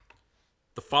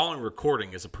The following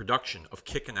recording is a production of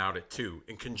Kickin' Out at 2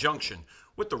 in conjunction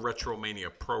with the Retromania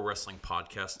Pro Wrestling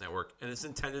Podcast Network and is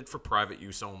intended for private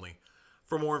use only.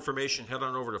 For more information, head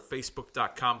on over to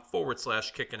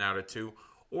facebook.com/Kickin' Out at 2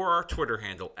 or our Twitter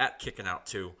handle @Kickin' Out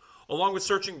 2, along with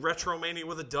searching Retromania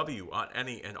with a W on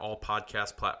any and all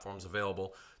podcast platforms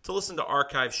available to listen to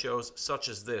archive shows such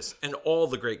as this and all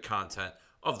the great content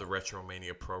of the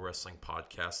Retromania Pro Wrestling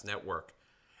Podcast Network.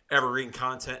 Evergreen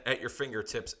content at your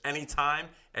fingertips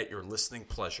anytime at your listening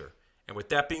pleasure. And with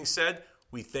that being said,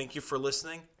 we thank you for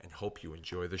listening and hope you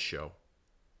enjoy the show.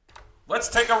 Let's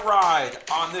take a ride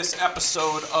on this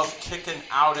episode of Kickin'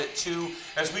 Out at 2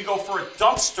 as we go for a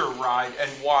dumpster ride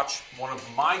and watch one of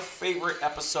my favorite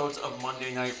episodes of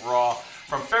Monday Night Raw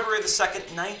from February the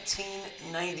 2nd,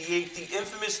 1998, the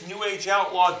infamous New Age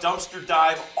Outlaw dumpster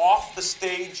dive off the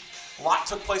stage. A lot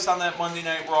took place on that Monday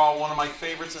Night Raw. One of my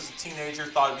favorites as a teenager.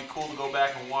 Thought it'd be cool to go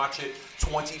back and watch it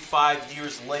 25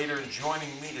 years later. And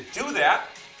joining me to do that,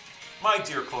 my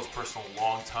dear, close, personal,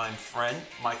 longtime friend,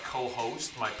 my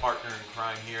co-host, my partner in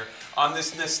crime here on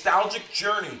this nostalgic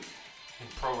journey in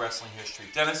pro wrestling history,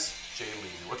 Dennis J.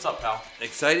 Levy. What's up, pal?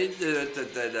 Excited.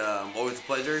 Always a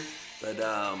pleasure.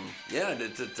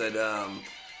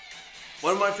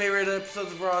 One of my favorite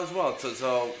episodes of Raw as well.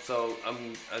 So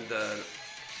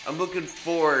I'm looking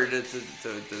forward to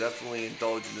definitely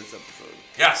indulge in this episode.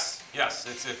 Yes.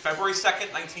 It's February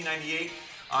 2nd, 1998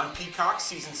 on Peacock,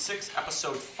 Season 6,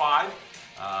 Episode 5.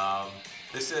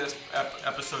 This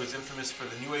episode is infamous for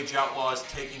the New Age Outlaws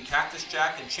taking Cactus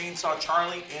Jack and Chainsaw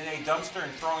Charlie in a dumpster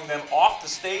and throwing them off the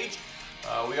stage.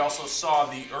 We also saw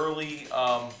the early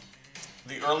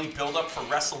build-up for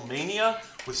WrestleMania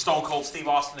with Stone Cold Steve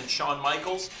Austin and Shawn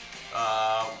Michaels.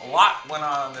 A lot went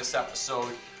on in this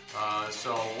episode.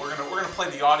 So we're gonna play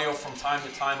the audio from time to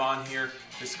time on here.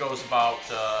 This goes about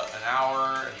an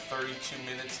hour and 32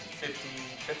 minutes and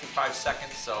 55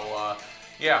 seconds. So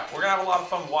we're gonna have a lot of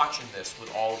fun watching this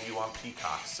with all of you on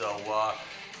Peacock. So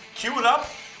cue it up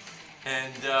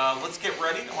and let's get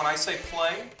ready. When I say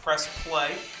play, press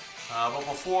play. But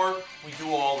before we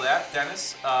do all that,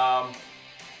 Dennis,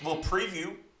 little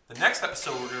preview. The next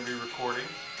episode we're gonna be recording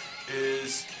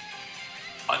is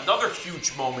another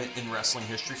huge moment in wrestling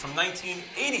history from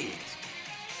 1988.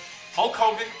 Hulk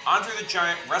Hogan, Andre the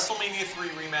Giant, WrestleMania 3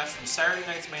 rematch from Saturday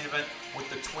night's main event with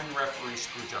the twin referee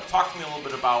Screwjob. Talk to me a little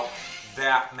bit about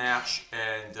that match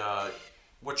and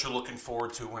what you're looking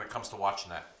forward to when it comes to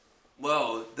watching that.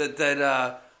 Well, you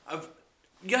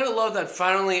gotta love that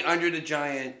finally Andre the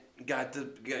Giant got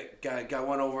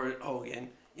one over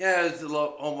Hogan. Yeah, there's a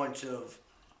whole bunch of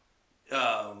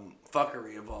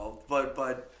fuckery involved,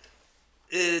 but.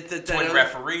 Twin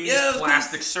referees,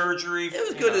 plastic surgery. It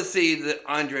was good to see that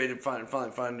Andre to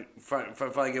finally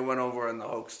get one over on the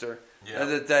Hulkster.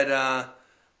 Yeah.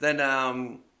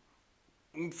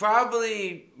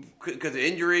 Probably because of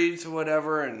injuries or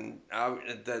whatever, and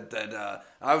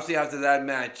obviously after that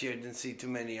match, you didn't see too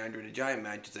many Andre the Giant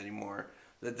matches anymore.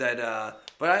 But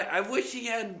I wish he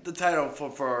had the title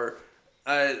for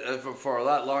a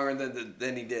lot longer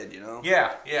than he did, you know?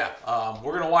 Yeah.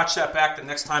 We're going to watch that back the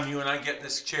next time you and I get in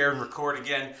this chair and record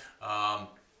again.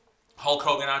 Hulk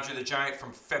Hogan, Andre the Giant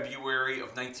from February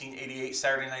of 1988,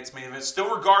 Saturday night's main event.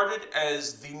 Still regarded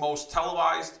as the most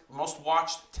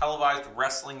watched televised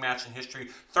wrestling match in history.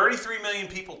 33 million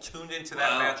people tuned into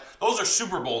that match. Those are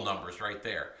Super Bowl numbers right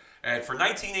there. And for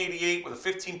 1988, with a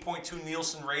 15.2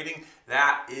 Nielsen rating,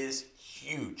 that is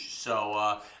huge.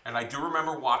 So, and I do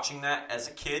remember watching that as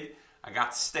a kid. I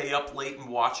got to stay up late and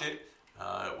watch it.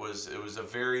 It was a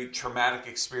very traumatic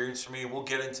experience for me. We'll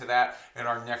get into that in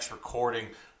our next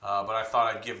recording. But I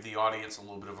thought I'd give the audience a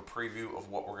little bit of a preview of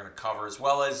what we're going to cover, as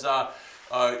well as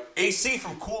AC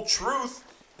from Cool Truth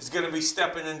is going to be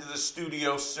stepping into the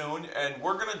studio soon, and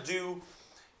we're going to do.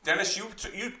 Dennis, you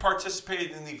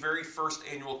participated in the very first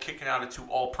annual Kickin' Out at 2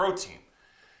 All-Pro team.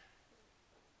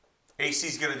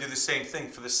 AC's going to do the same thing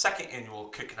for the second annual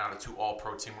Kickin' Out at 2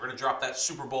 All-Pro team. We're going to drop that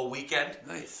Super Bowl weekend.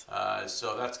 Nice.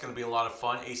 So that's going to be a lot of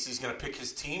fun. AC's going to pick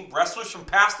his team. Wrestlers from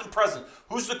past and present.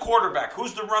 Who's the quarterback?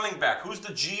 Who's the running back? Who's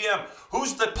the GM?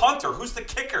 Who's the punter? Who's the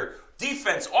kicker?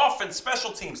 Defense, offense,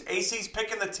 special teams. AC's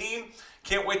picking the team.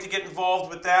 Can't wait to get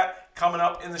involved with that. Coming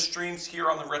up in the streams here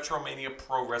on the Retromania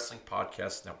Pro Wrestling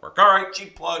Podcast Network. All right,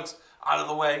 cheap plugs out of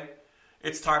the way.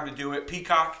 It's time to do it.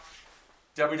 Peacock,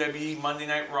 WWE Monday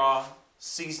Night Raw,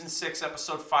 Season 6,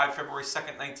 Episode 5, February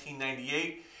 2nd,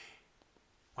 1998.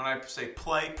 When I say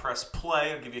play, press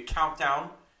play. I'll give you a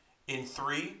countdown in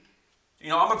 3. I'm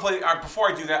going to play,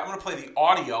 before I do that, I'm going to play the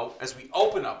audio as we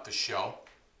open up the show.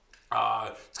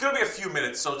 It's going to be a few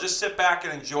minutes, so just sit back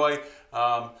and enjoy.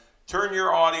 turn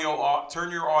your audio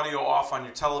off on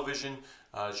your television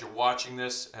as you're watching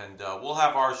this, and we'll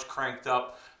have ours cranked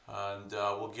up, and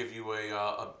we'll give you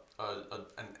an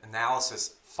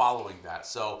analysis following that.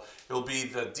 So it'll be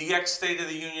the DX State of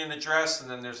the Union address, and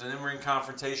then there's an in-ring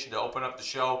confrontation to open up the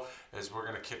show as we're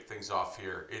going to kick things off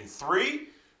here. In 3,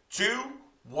 2,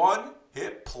 1,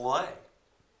 hit play.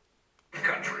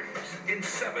 Countries in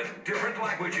 7 different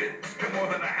languages to more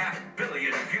than 500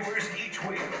 million viewers each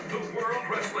week. The World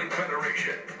Wrestling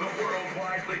Federation, the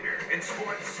worldwide leader in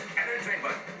sports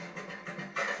entertainment.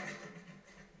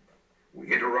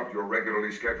 We interrupt your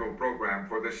regularly scheduled program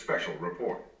for this special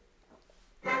report.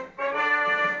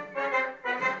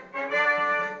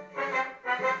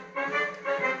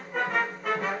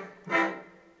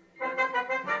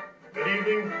 Good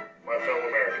evening, my fellow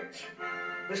Americans.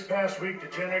 This past week, the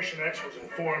Generation X was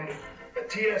informed that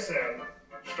TSN,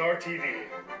 Star TV,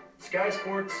 Sky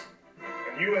Sports,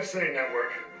 and USA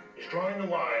Network is drawing the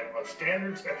line on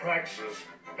standards and practices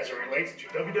as it relates to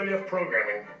WWF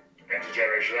programming and to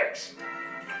Generation X.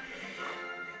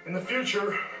 In the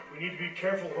future, we need to be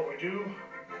careful what we do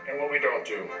and what we don't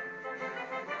do.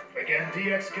 Again,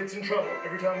 DX gets in trouble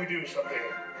every time we do something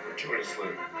gratuitously.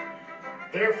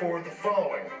 Therefore, the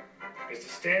following is the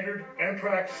standard and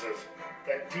practices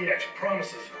that DX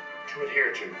promises to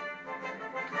adhere to.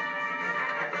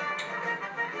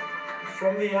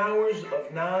 From the hours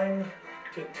of 9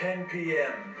 to 10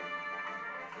 p.m.,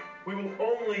 we will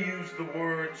only use the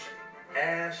words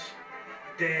ass,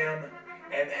 damn,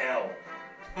 and hell.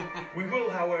 We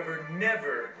will, however,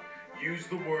 never use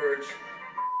the words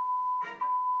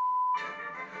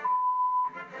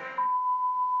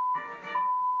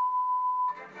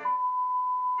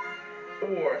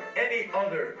or any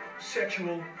other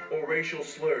sexual or racial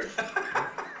slurs.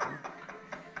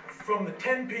 From the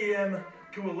 10 p.m.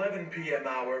 to 11 p.m.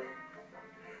 hour,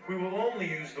 we will only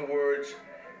use the words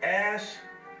ass,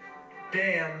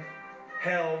 damn,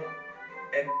 hell,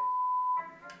 and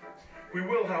we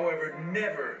will, however,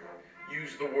 never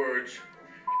use the words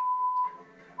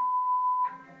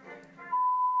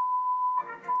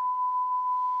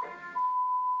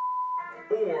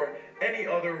or any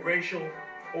other racial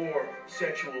or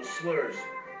sexual slurs.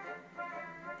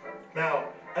 Now,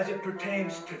 as it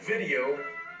pertains to video,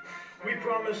 we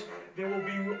promise there will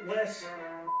be less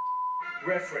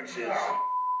references.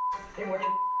 Hey, watch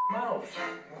your mouth.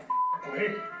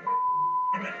 Hey.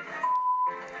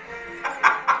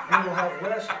 We will have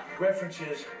less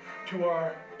references to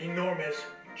our enormous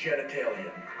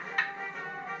genitalia.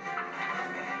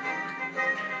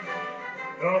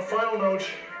 And on a final note,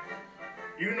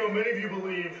 even though many of you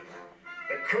believe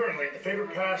that currently the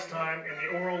favorite pastime in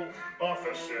the oral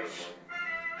office is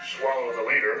swallow the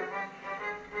leader,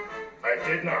 I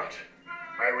did not.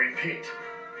 I repeat,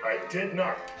 I did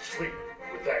not sleep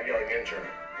with that young intern.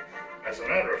 As a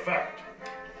matter of fact,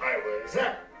 I was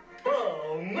up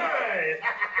all night.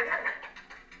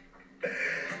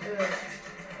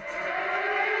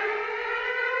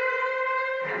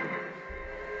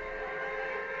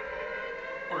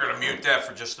 We're going to mute that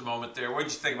for just a moment there. What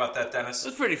did you think about that, Dennis?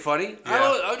 That's pretty funny.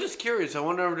 Yeah. I was just curious. I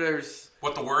wonder if there's...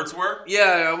 What the words were?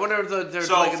 Yeah, I wonder if there's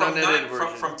So like an from, unedited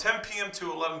version. from 10 p.m.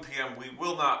 to 11 p.m., we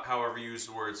will not, however, use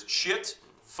the words shit,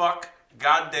 fuck,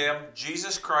 goddamn,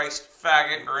 Jesus Christ,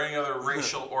 faggot, or any other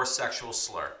racial or sexual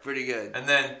slur. Pretty good. And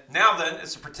then,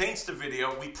 as it pertains to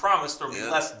video, we promise there will be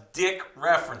less dick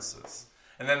references.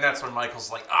 And then that's when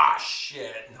Michael's like,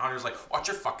 shit. And Hunter's like, watch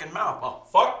your fucking mouth. Oh,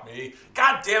 fuck me.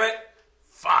 God damn it.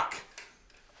 Fuck.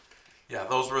 Yeah,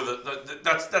 those were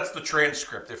that's the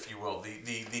transcript, if you will,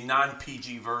 the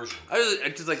non-PG version.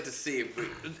 I just like to see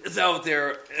if it's out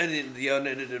there and in the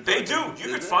unedited They version. do.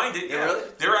 You could find it. Yeah, really?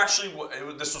 They're actually.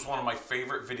 This was one of my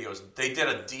favorite videos. They did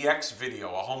a DX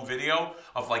video, a home video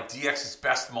of like DX's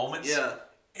best moments. Yeah.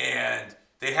 And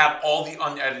they have all the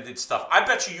unedited stuff. I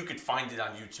bet you could find it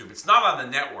on YouTube. It's not on the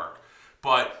network,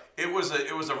 but it was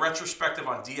a retrospective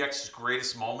on DX's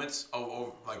greatest moments,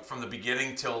 like from the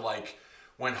beginning till like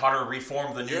when Hunter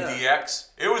reformed the new DX.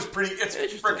 It's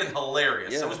freaking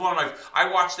hilarious. Yeah. It was one of my...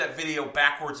 I watched that video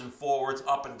backwards and forwards,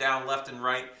 up and down, left and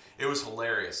right. It was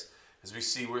hilarious. As we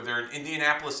see, they're in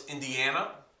Indianapolis,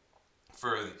 Indiana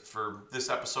for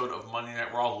this episode of Monday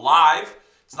Night Raw live.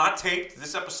 It's not taped.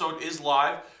 This episode is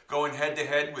live, going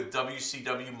head-to-head with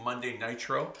WCW Monday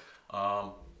Nitro.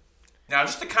 Now,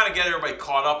 just to kind of get everybody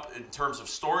caught up in terms of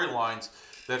storylines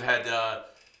that had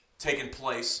taken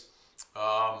place...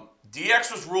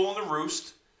 DX was ruling the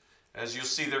roost. As you'll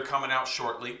see, they're coming out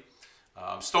shortly.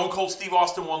 Stone Cold Steve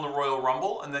Austin won the Royal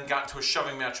Rumble and then got into a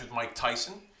shoving match with Mike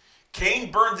Tyson.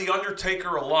 Kane burned The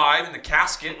Undertaker alive in the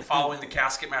casket following the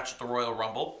casket match at the Royal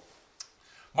Rumble.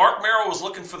 Mark Merrill was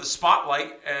looking for the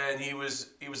spotlight, and he was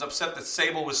upset that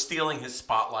Sable was stealing his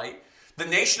spotlight. The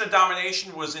Nation of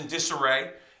Domination was in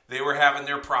disarray. They were having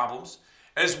their problems.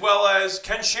 As well as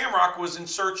Ken Shamrock was in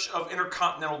search of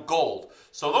Intercontinental Gold.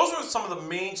 So those were some of the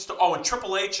main... and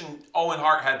Triple H and Owen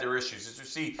Hart had their issues. As you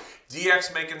see,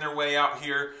 DX making their way out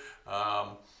here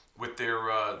with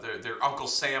their Uncle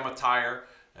Sam attire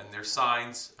and their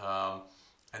signs.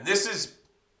 And this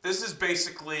is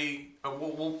basically...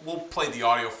 We'll play the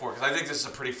audio for it, because I think this is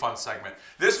a pretty fun segment.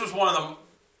 This was one of them...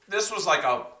 This was like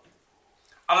a...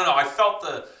 I don't know, I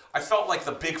felt like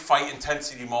the big fight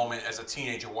intensity moment as a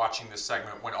teenager watching this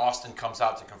segment when Austin comes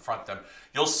out to confront them.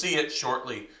 You'll see it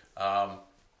shortly.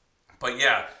 But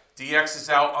yeah, DX is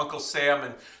out, Uncle Sam,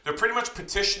 and they're pretty much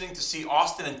petitioning to see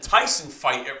Austin and Tyson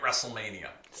fight at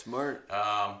WrestleMania. Smart.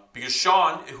 Because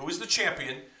Shawn, who is the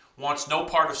champion, wants no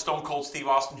part of Stone Cold Steve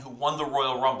Austin, who won the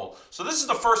Royal Rumble. So this is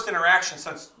the first interaction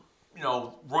since,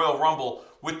 Royal Rumble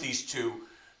with these two.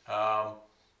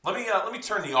 Let me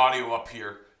turn the audio up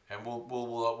here, and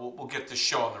we'll get this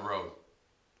show on the road.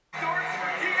 Swords for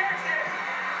DX and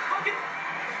look at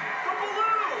the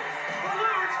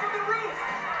balloons from the roof,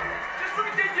 just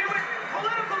like they do at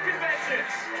political conventions.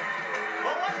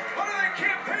 Well, what are they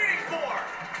campaigning for?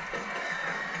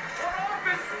 What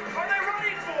office are they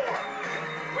running for?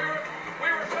 We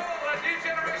were told that New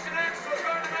Generation X was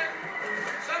going to make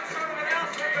some sort of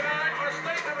announcement tonight or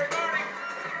statement regarding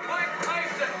Mike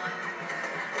Tyson.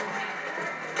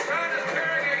 John is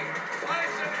carrying a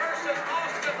Tyson versus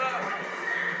Austin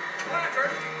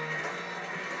placard.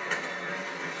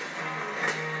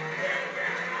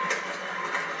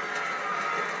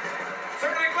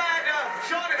 Certainly glad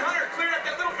Shawn and Hunter cleared up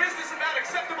that little business about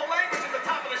acceptable language at the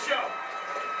top of the show.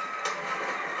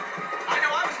 I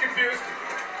know I was confused.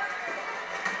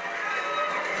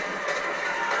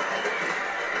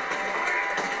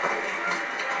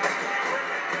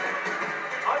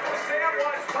 Uncle Sam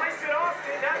wants Tyson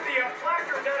Austin at the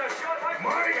placard that Shawn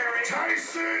Michaels carrying.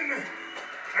 Tyson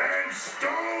and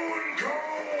Stone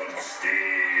Cold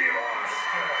Steve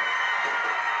Austin.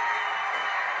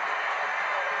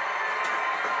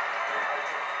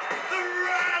 The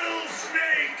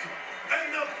Rattlesnake and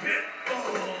the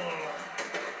Pitbull.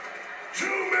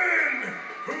 Two men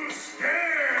who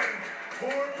stand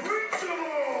for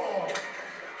principle.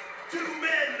 Two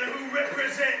men who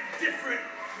represent different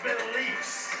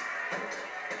beliefs.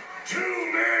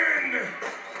 Two men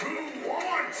who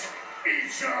want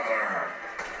each other.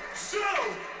 So,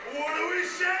 what do we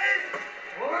say?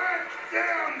 Let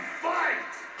them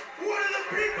fight. What do the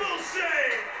people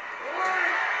say?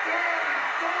 Let them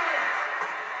fight.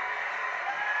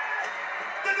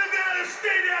 The Nevada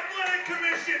State Athletic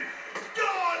Commission,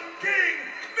 Don King,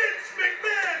 Vince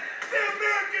McMahon, the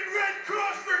American Red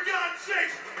Cross, for God's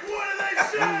sakes. What do they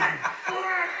say?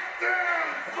 Let them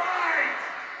fight.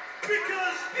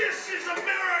 Because this is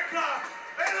America,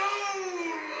 and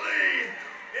only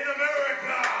in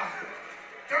America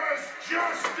does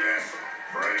justice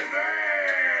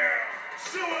prevail.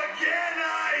 So again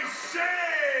I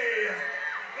say,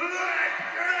 let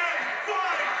them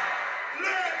fight!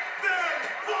 Let them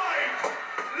fight!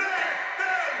 Let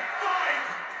them fight!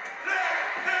 Let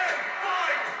them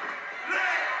fight!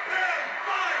 Let them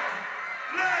fight!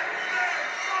 Let them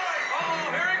fight!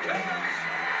 Oh, here it comes.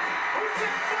 Who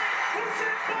said fight? Who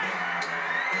said fight?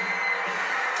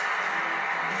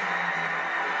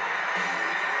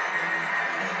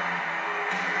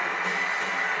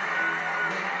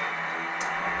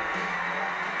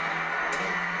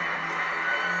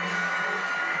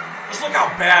 Just look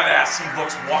how badass he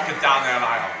looks walking down that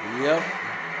aisle. Yep.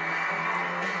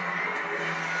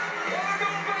 What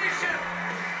an ovation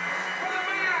for the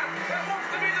man that wants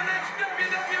to be the next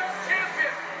WWF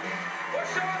champion. Was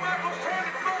Shawn Michaels trying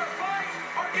to start a fight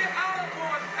or get out of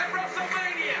one at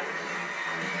WrestleMania?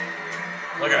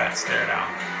 Look at that stare down.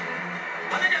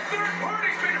 I think a third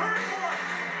party's been heard for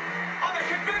on the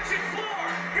convention floor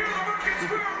here in the Merkin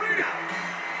Square Arena.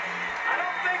 I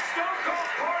don't think Stone Cold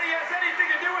Party has anything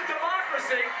to do with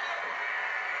democracy.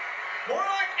 More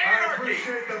like I anarchy.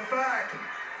 appreciate the fact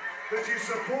that you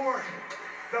support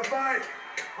the fight,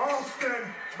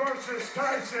 Austin versus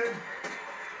Tyson.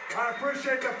 I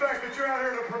appreciate the fact that you're out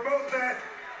here to promote that,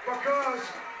 because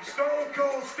Stone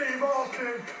Cold Steve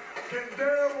Austin can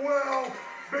damn well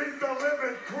beat the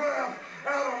living crap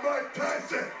out of Mike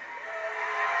Tyson.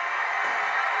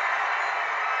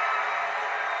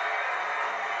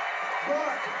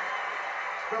 But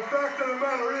the fact of the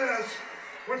matter is,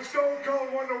 when Stone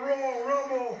Cold won the Royal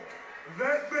Rumble,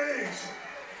 that means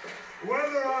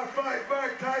whether I fight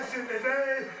Mike Tyson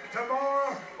today,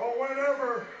 tomorrow, or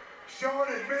whenever, Shawn,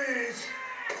 it means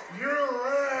Your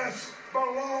ass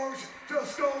belongs to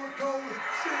Stone Cold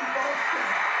Steve Austin.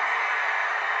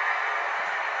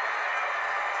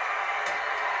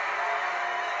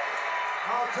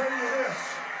 I'll tell you this,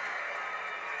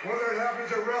 whether it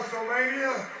happens at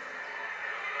WrestleMania,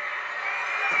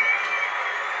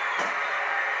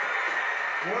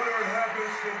 whether it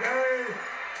happens today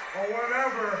or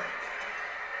whenever,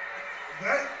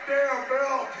 that damn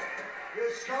belt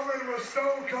is coming with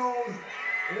Stone Cold,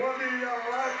 whether you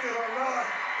like it or not.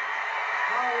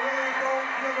 I really don't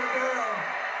give a damn.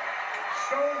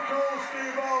 Stone Cold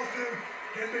Steve Austin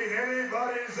can beat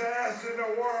anybody's ass in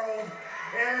the world,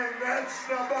 and that's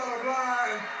the bottom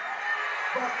line,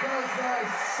 because I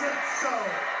said so.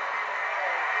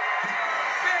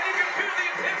 Man, you can feel the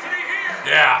intensity here.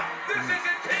 Yeah. This is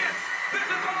intense. This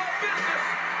is all business.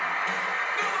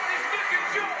 Nobody's making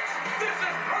jokes. This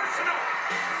is personal.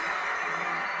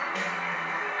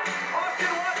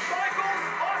 Austin wants Michaels.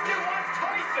 Austin wants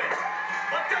Tyson.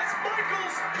 But does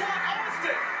Michaels want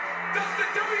Austin? Does the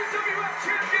WWF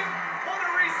champion want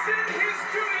to rescind his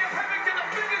duty of having to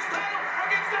defend his title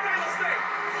against the real estate?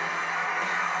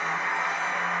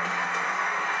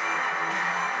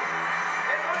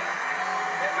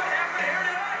 It could happen here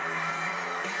tonight.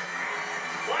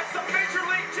 Watch the Major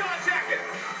League jaw jacket.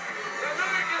 The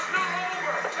night is not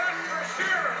over, that's for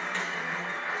sure.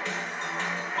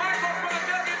 Michaels for the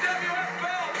WWF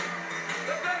belt,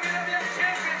 the WWF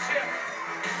championship.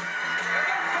 And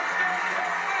that's the Stone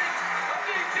Cold Face of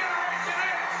the Generation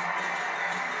X.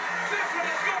 This one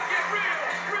is going to get real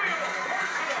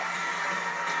personal.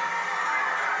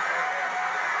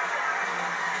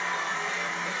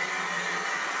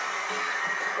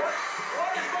 What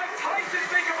does Mike Tyson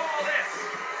think of all this?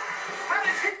 How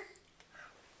does he...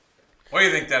 What do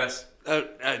you think, Dennis?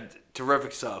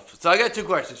 Terrific stuff. So I got two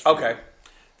questions for Okay.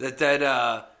 you.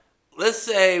 Let's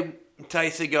say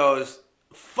Tyson goes,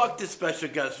 fuck this special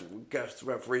guest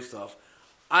referee stuff.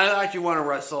 I actually want to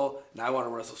wrestle, and I want to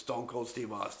wrestle Stone Cold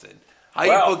Steve Austin. How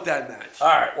Well, you book that match? All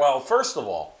right. Well, first of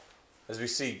all, as we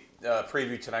see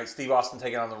preview tonight, Steve Austin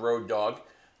taking on the Road Dogg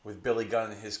with Billy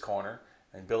Gunn in his corner.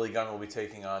 And Billy Gunn will be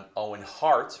taking on Owen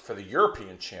Hart for the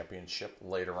European Championship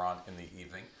later on in the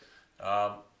evening.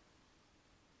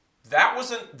 That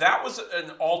was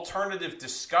an alternative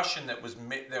discussion that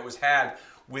was had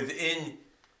within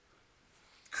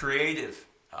creative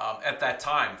at that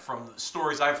time. From the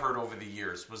stories I've heard over the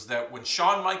years, was that when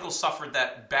Shawn Michaels suffered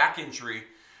that back injury,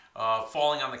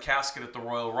 falling on the casket at the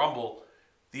Royal Rumble,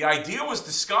 the idea was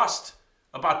discussed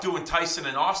about doing Tyson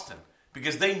and Austin,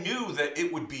 because they knew that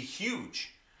it would be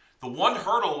huge. The one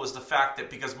hurdle was the fact that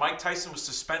because Mike Tyson was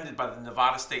suspended by the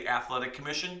Nevada State Athletic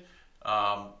Commission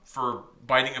for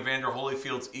biting Evander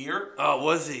Holyfield's ear. Oh,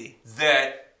 was he?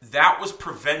 That was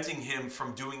preventing him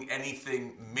from doing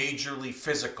anything majorly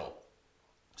physical.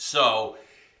 So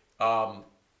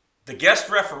the guest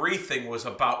referee thing was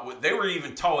about what they were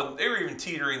even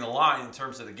teetering the line in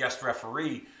terms of the guest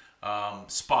referee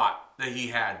spot that he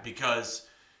had, because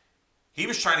he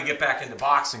was trying to get back into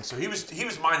boxing, so he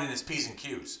was minding his P's and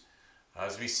Q's.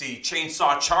 As we see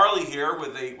Chainsaw Charlie here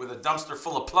with a dumpster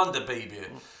full of plunder, baby,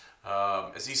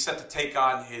 as he's set to take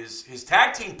on his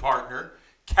tag team partner,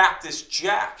 Cactus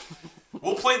Jack.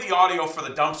 We'll play the audio for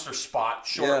the dumpster spot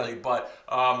shortly, but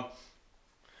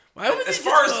as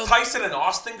far as Tyson and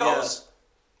Austin goes,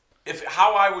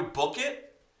 how I would book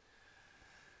it,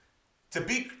 to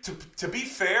be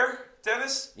fair,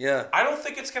 Dennis, I don't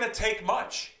think it's going to take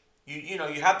much. You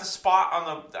had the spot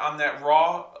on that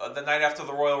Raw the night after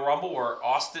the Royal Rumble where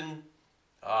Austin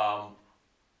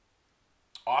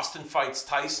fights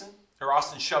Tyson, or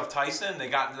Austin shoved Tyson, and they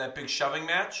got into that big shoving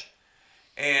match.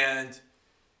 And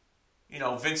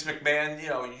Vince McMahon,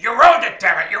 you ruined it,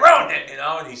 damn it, you ruined it,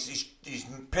 and he's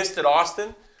pissed at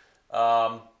Austin.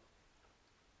 But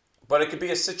it could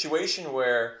be a situation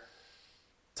where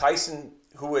Tyson,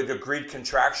 who had agreed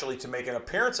contractually to make an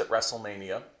appearance at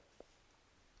WrestleMania,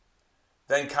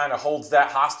 then kind of holds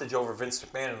that hostage over Vince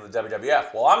McMahon and the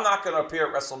WWF. Well, I'm not going to appear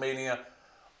at WrestleMania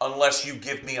unless you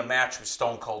give me a match with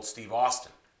Stone Cold Steve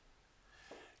Austin.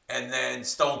 And then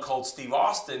Stone Cold Steve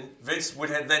Austin, Vince would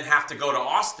then have to go to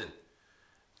Austin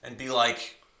and be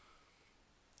like,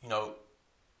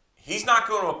 he's not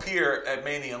going to appear at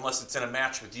Mania unless it's in a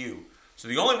match with you. So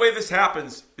the only way this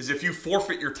happens is if you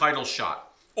forfeit your title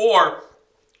shot, or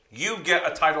you get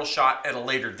a title shot at a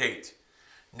later date.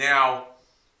 Now,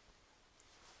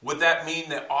 would that mean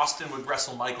that Austin would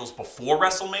wrestle Michaels before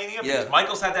WrestleMania? Because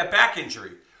Michaels had that back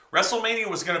injury. WrestleMania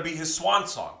was going to be his swan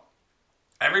song.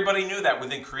 Everybody knew that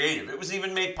within creative. It was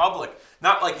even made public.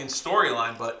 Not like in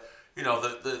storyline, but,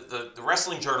 the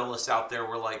wrestling journalists out there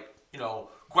were like,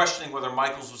 questioning whether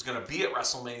Michaels was going to be at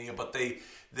WrestleMania, but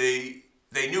they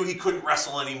knew he couldn't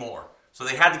wrestle anymore, so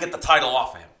they had to get the title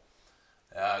off him.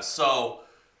 So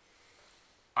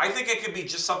I think it could be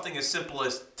just something as simple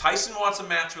as Tyson wants a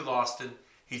match with Austin.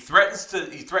 He threatens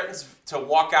to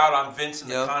walk out on Vince in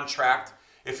the contract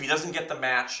if he doesn't get the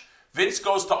match. Vince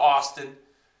goes to Austin,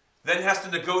 then has to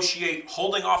negotiate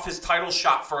holding off his title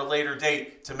shot for a later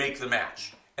date to make the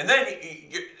match. And then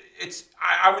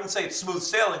I wouldn't say it's smooth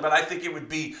sailing, but I think it would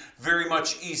be very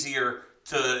much easier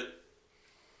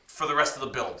for the rest of the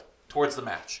build towards the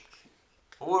match.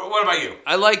 What about you?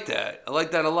 I like that. I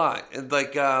like that a lot. And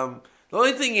the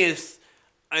only thing is,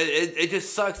 it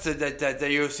just sucks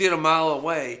that you see it a mile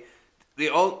away.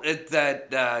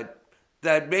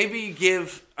 That maybe you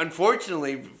give,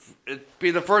 unfortunately, it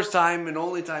be the first time and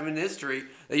only time in history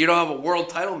that you don't have a world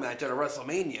title match at a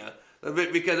WrestleMania.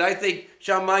 Because I think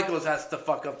Shawn Michaels has to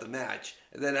fuck up the match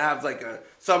and then have like a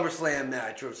SummerSlam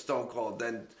match with Stone Cold,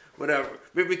 then whatever.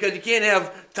 Because you can't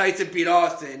have Tyson beat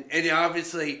Austin, and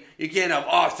obviously you can't have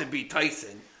Austin beat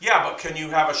Tyson. Yeah, but can you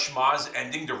have a schmoz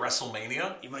ending to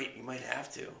WrestleMania? You might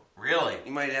have to. Really?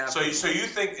 You might have to. So you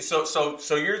think so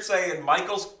you're saying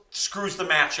Michaels screws the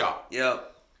match up? Yep.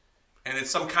 And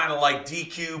it's some kind of like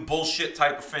DQ bullshit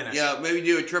type of finish. Yeah, maybe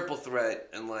do a triple threat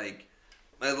and like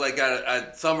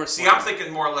a SummerSlam. See, I'm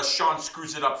thinking more or less Shawn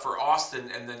screws it up for Austin,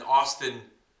 and then Austin.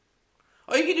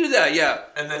 Oh, you can do that, yeah.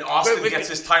 And then Austin gets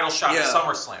his title shot at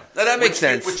SummerSlam. That makes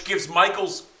sense. Which gives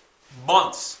Michaels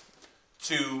months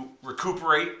to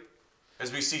recuperate,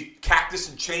 as we see Cactus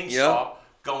and Chainsaw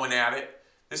going at it.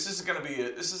 This isn't going to be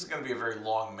a very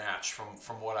long match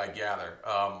from what I gather.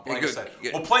 Like I said,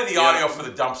 we'll play the audio for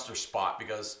the dumpster spot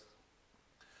because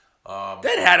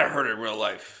that had to hurt in real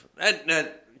life. I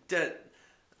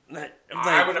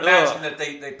would imagine that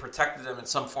they protected him in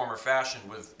some form or fashion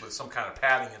with some kind of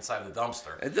padding inside the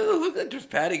dumpster. It doesn't look like there's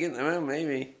padding in there. Well,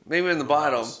 maybe in the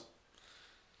bottom.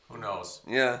 Who knows?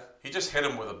 Yeah. He just hit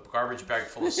him with a garbage bag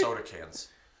full of soda cans.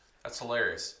 That's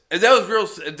hilarious. If that was real,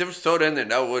 if there was soda in there,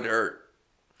 that would hurt.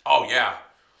 Oh, yeah.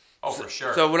 Oh, for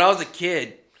sure. So when I was a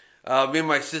kid, me and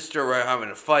my sister were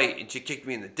having a fight, and she kicked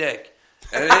me in the dick.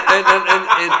 And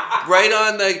right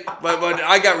on but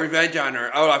I got revenge on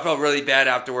her. Oh, I felt really bad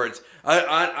afterwards. So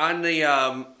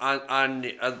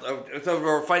we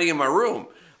were fighting in my room.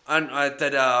 I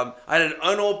had an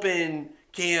unopened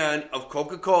can of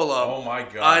Coca-Cola. Oh my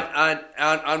god!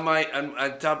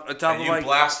 On top of my.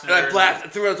 Blasted her. I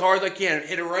blasted through it as hard as I can.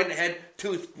 Hit her right in the head.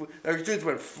 Her tooth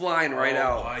went flying right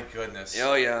out. Oh my goodness!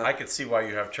 Oh yeah. I could see why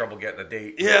you have trouble getting a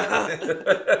date.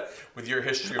 Yeah. With your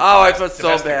history of I felt so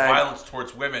domestic bad. violence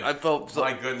towards women. I felt so.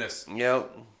 My goodness.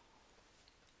 Yep.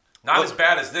 Not as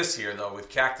bad as this here though, with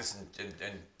Cactus and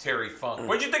Terry Funk.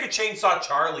 What did you think of Chainsaw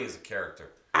Charlie as a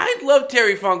character? I love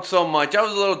Terry Funk so much. I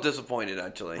was a little disappointed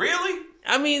actually. Really?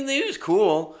 I mean, he was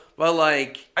cool, but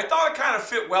like... I thought it kind of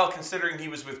fit well considering he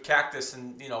was with Cactus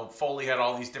and, Foley had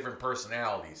all these different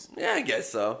personalities. Yeah, I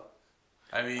guess so.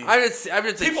 I mean...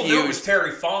 People knew it was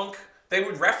Terry Funk. They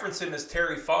would reference him as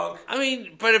Terry Funk. I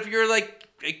mean, but if you're like...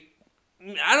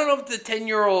 I don't know if the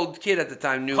 10-year-old kid at the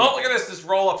time knew... Oh, look at this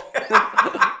roll-up.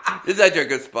 This is actually a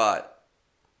good spot.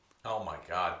 Oh, my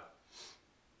God.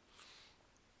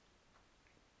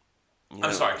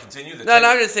 I'm sorry, continue. No,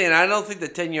 I'm just saying, I don't think the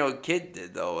 10-year-old kid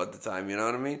did, though, at the time, you know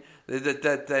what I mean? This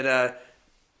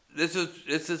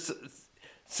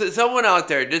is someone out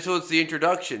there, this was the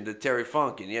introduction to Terry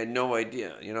Funk, and he had no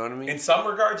idea, you know what I mean? In some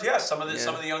regards, yes. Some of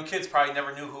the young kids probably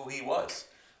never knew who he was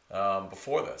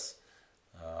before this.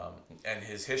 And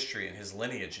his history and his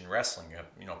lineage in wrestling,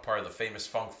 part of the famous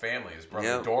Funk family. His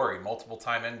brother Dory,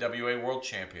 multiple-time NWA world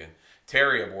champion.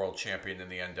 Terry, a world champion in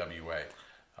the NWA.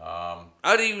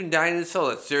 I'd even die in his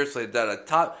soul. Seriously, that a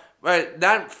top, right?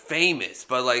 Not famous,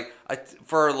 but like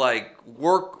for like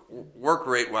work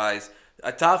rate wise,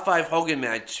 a top 5 Hogan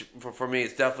match for me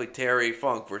is definitely Terry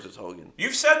Funk versus Hogan.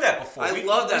 You've said that before. I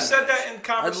love that. We said that in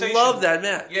conversation. I love that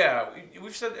match. Yeah,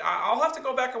 we've said. I'll have to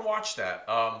go back and watch that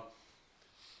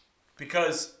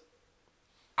because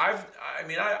I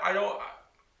don't.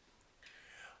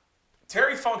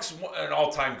 Terry Funk's an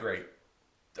all-time great.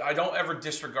 I don't ever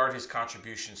disregard his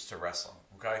contributions to wrestling,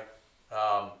 okay?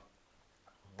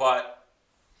 But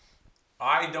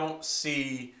I don't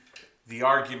see the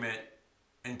argument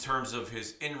in terms of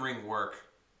his in-ring work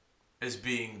as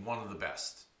being one of the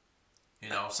best.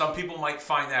 Some people might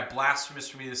find that blasphemous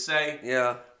for me to say.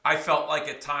 Yeah. I felt like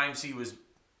at times he was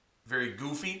very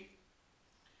goofy.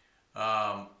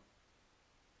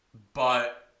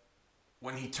 But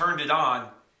when he turned it on,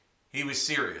 he was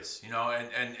serious, and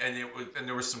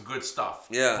there was some good stuff.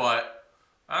 Yeah. But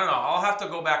I don't know. I'll have to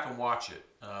go back and watch it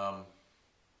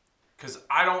because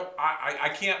I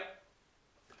can't.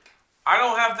 I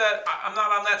don't have that. I'm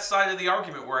not on that side of the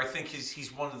argument where I think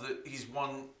his work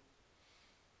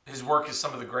is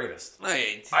some of the greatest.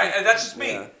 That's just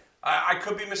me. Yeah. I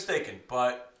could be mistaken,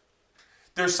 but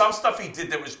there's some stuff he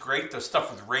did that was great. The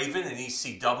stuff with Raven and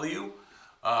ECW,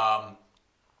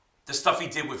 the stuff he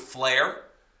did with Flair,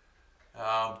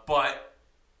 but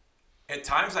at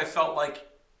times I felt like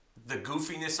the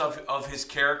goofiness of his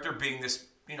character, being this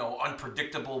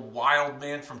unpredictable wild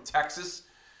man from Texas.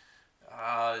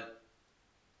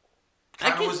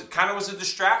 Kind of was a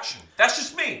distraction. That's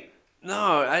just me.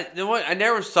 No, you know what? I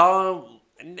never saw him.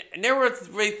 I never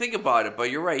really think about it,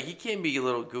 but you're right. He can be a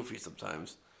little goofy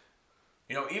sometimes.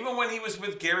 Even when he was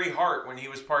with Gary Hart, when he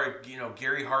was part of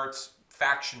Gary Hart's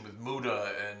faction with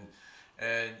Muta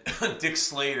and Dick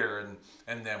Slater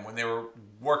and them when they were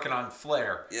working on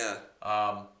Flair. Yeah.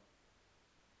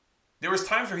 There was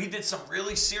times where he did some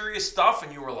really serious stuff,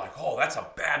 and you were like, "Oh, that's a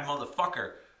bad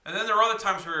motherfucker." And then there are other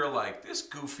times where you're like, "This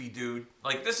goofy dude."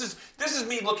 Like this is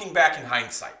me looking back in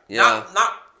hindsight. Yeah.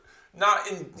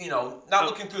 Not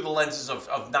looking through the lenses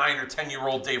of 9 or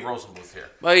 10-year-old Dave Rosenbluth here.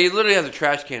 Well, he literally has a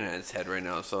trash can on his head right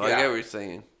now, so I Yeah. get what you're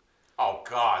saying. Oh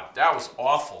God, that was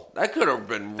awful. That could have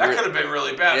been. That could have been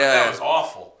really bad. Yeah. But that was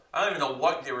awful. I don't even know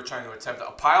what they were trying to attempt.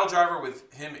 A pile driver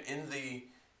with him in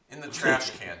the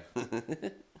trash can.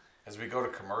 As we go to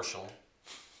commercial.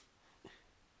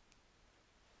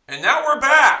 And now we're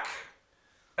back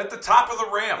at the top of the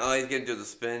ramp. Oh, he's gonna do the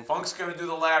spin. Funk's gonna do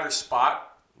the ladder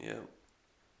spot. Yeah.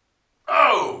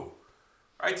 Oh,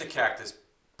 right to Cactus.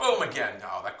 Boom again.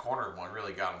 Oh, that corner one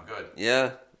really got him good.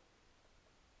 Yeah.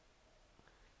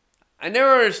 I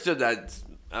never understood that.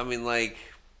 I mean, like,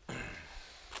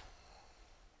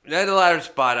 that ladder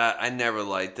spot I never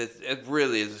liked. It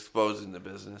really is exposing the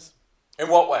business. In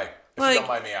what way? If Like, you don't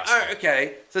mind me asking. all right,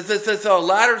 okay. So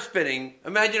ladder spinning.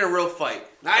 Imagine a real fight.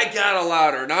 I got a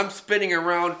ladder and I'm spinning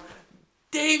around.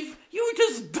 Dave, you would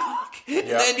just duck, and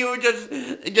then you would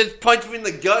just punch me in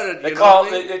the gut. They call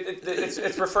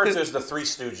it's referred to as the Three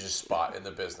Stooges spot in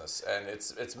the business, and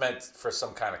it's meant for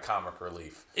some kind of comic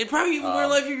relief. And probably in real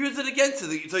life you use it against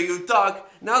it. So you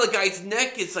duck. Now the guy's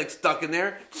neck is like stuck in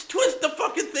there. Just twist the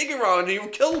fucking thing around and you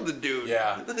kill the dude.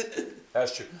 Yeah,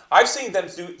 that's true. I've seen them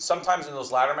do sometimes in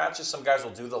those ladder matches. Some guys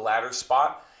will do the ladder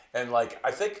spot, and like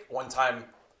I think one time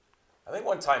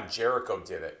Jericho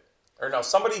did it. Or no,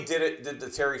 somebody did the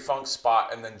Terry Funk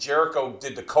spot, and then Jericho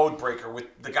did the code breaker with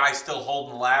the guy still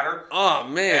holding the ladder. Oh,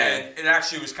 man. And it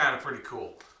actually was kind of pretty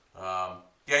cool.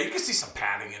 Yeah, you can see some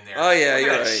padding in there. Oh, yeah, Look at you're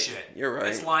that right. shit. You're right.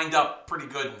 It's lined up pretty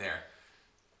good in there.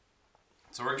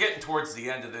 So we're getting towards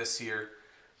the end of this here.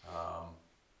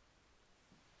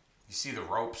 You see the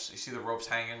ropes. You see the ropes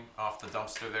hanging off the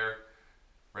dumpster there,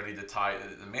 ready to tie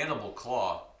the mandible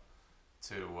claw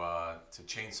to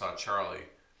Chainsaw Charlie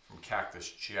from Cactus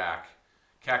Jack.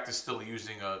 Cactus still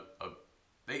using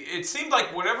it seemed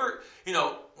like whenever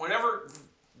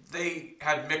they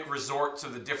had Mick resort to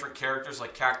the different characters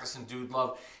like Cactus and Dude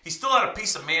Love, he still had a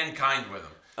piece of Mankind with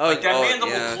him.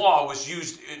 Mandible claw was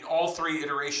used in all 3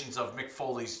 iterations of Mick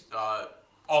Foley's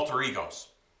alter egos.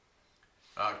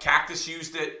 Cactus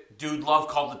used it. Dude Love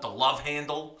called it the love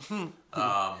handle.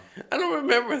 I don't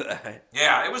remember that.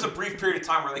 Yeah, it was a brief period of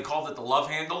time where they called it the love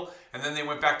handle, and then they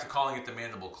went back to calling it the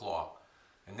mandible claw.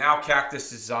 And now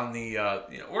Cactus is on the...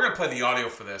 we're going to play the audio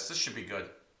for this. This should be good.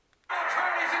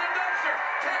 Charlie's in a dumpster.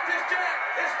 Cactus Jack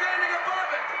is standing above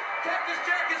it. Cactus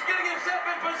Jack is getting himself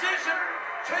in position.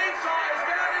 Chainsaw is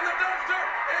down in the dumpster.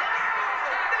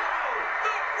 And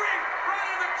the freak right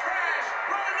in the trash,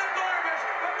 right in the garbage,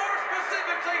 but more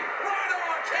specifically, right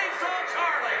on Chainsaw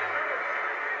Charlie.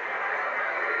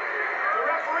 The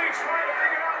referee trying to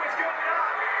figure out what's going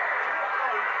on.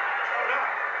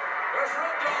 There's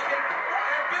Road Dogg and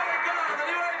Billy Gunn, the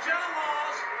New Age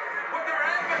Outlaws, with their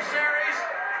adversaries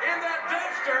in that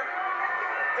dumpster.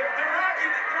 They're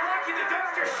locking the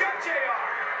dumpster shut, JR.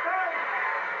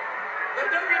 The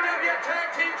WWF Tag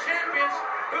Team Champions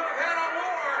who have had a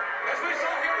war, as we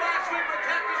saw here last week with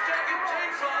Cactus Jack and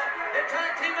Chainsaw in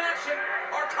tag team action,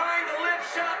 are tying the lid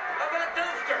shut of that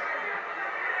dumpster.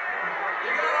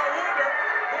 You gotta wonder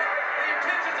what the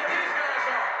intentions of these guys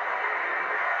are.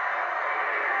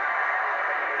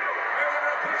 Maybe they're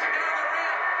gonna push it down the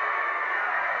ramp.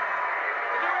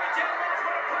 The New Age Outlaws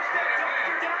want to push that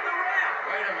dumpster down the ramp.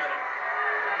 Wait a minute.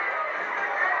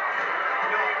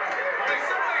 They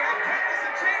suddenly have Cactus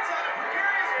and Chainsaw in a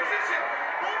precarious position.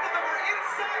 Both of them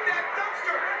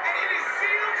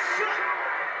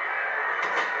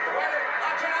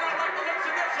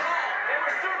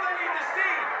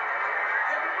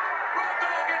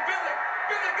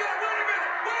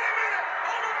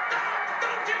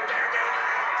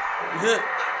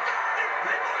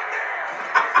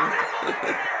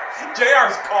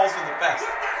JR's calls are the best.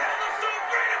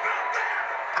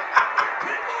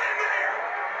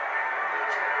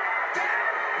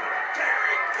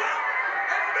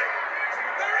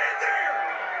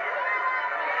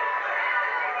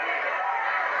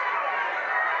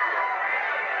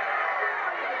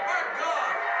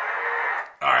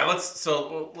 All right,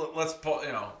 let's pull.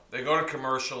 They go to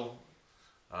commercial.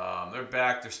 They're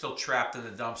back. They're still trapped in the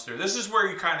dumpster. This is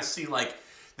where you kind of see like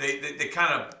they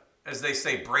kind of, as they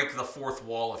say, break the fourth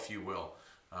wall, if you will.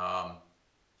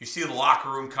 You see the locker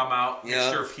room come out,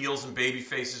 mixture of heels and baby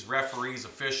faces, referees,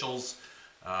 officials,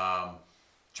 trying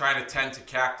to tend to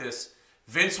Cactus.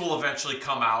 Vince will eventually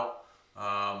come out,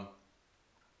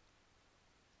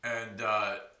 and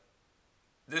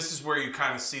this is where you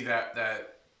kind of see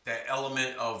that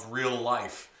element of real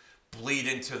life bleed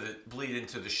into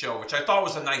the show, which I thought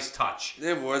was a nice touch.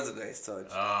 It was a nice touch.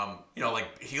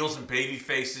 Like heels and baby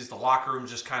faces, the locker room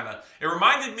just kind of. It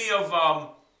reminded me of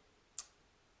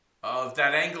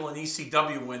that angle in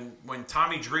ECW when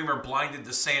Tommy Dreamer blinded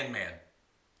the Sandman,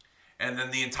 and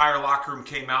then the entire locker room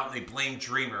came out and they blamed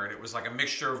Dreamer, and it was like a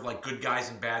mixture of like good guys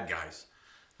and bad guys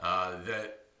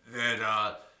that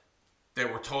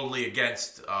were totally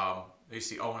against. You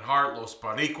see Owen Hart, Los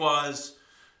Boricuas,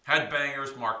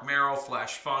 Headbangers, Mark Merrill,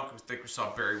 Flash Funk. I think we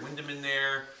saw Barry Windham in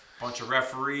there. A bunch of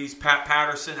referees. Pat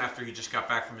Patterson after he just got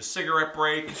back from his cigarette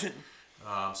break.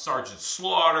 Sergeant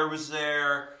Slaughter was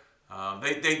there.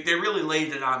 They really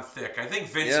laid it on thick. I think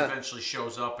Vince eventually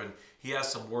shows up and he has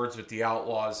some words with the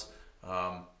Outlaws.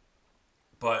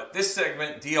 But this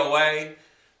segment, DOA,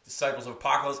 Disciples of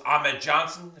Apocalypse, Ahmed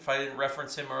Johnson, if I didn't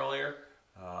reference him earlier.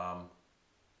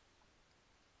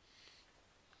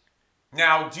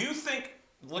 Now, do you think,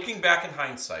 looking back in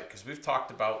hindsight, because we've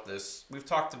talked about this, we've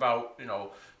talked about,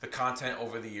 the content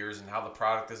over the years and how the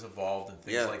product has evolved and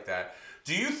things like that.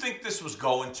 Do you think this was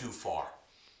going too far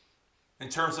in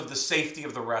terms of the safety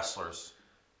of the wrestlers?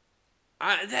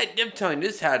 I'm telling you,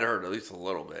 this had to hurt at least a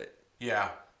little bit.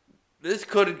 Yeah. This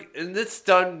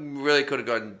stunt really could have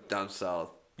gone down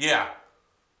south. Yeah.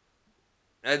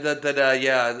 And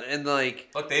and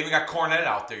like... Look, they even got Cornette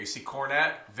out there. You see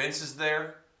Cornette? Vince is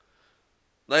there.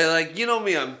 Like you know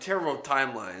me, I'm terrible with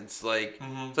timelines. Like,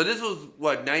 so this was,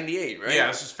 98, right? Yeah,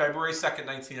 this was February 2nd,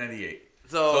 1998.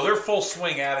 So they're full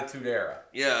swing Attitude Era.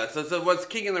 Yeah, so what's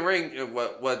King in the Ring,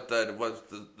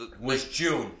 was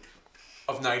June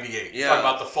of 98. Yeah. Talking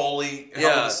about the Foley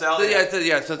Hell in the Cell.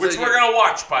 Which we're going to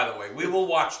watch, by the way. We will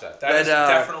watch that. That is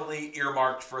definitely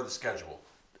earmarked for the schedule.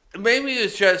 Maybe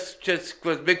it's just because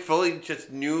Mick Foley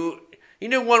just knew... He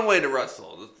knew one way to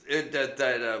wrestle.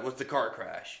 That was the car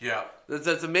crash. Yeah.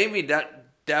 So maybe that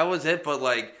was it. But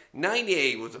like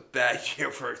 98 was a bad year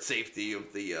for safety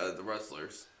of the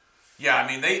wrestlers. Yeah, I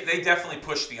mean they definitely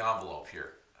pushed the envelope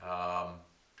here.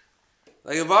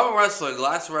 Like if I'm a wrestler, the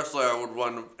last wrestler I would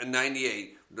want in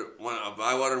 98, if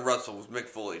I wanted to wrestle was Mick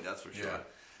Foley. That's for sure. Yeah.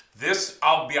 This,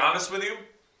 I'll be honest with you,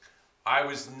 I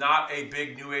was not a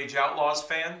big New Age Outlaws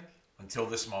fan until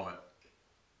this moment.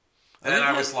 And then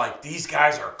I was like, these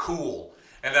guys are cool.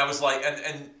 And I was like,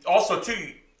 and also,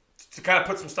 too, to kind of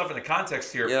put some stuff into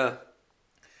context here. Yeah.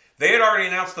 They had already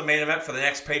announced the main event for the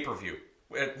next pay-per-view,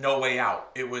 No Way Out.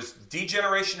 It was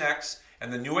D-Generation X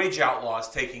and the New Age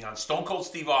Outlaws taking on Stone Cold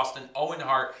Steve Austin, Owen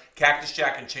Hart, Cactus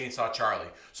Jack, and Chainsaw Charlie.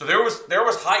 So there was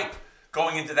hype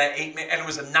going into that 8-man, and it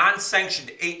was a non-sanctioned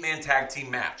 8-man tag team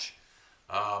match,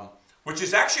 which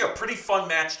is actually a pretty fun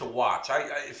match to watch.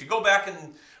 If you go back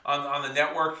on the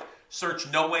network,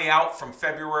 search No Way Out from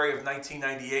February of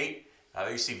 1998.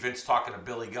 You see Vince talking to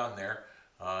Billy Gunn there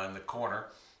in the corner.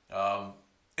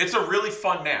 It's a really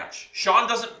fun match. Sean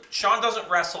doesn't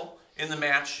wrestle in the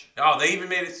match. Oh, they even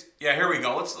made it. Yeah, here we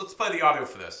go. Let's play the audio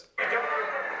for this.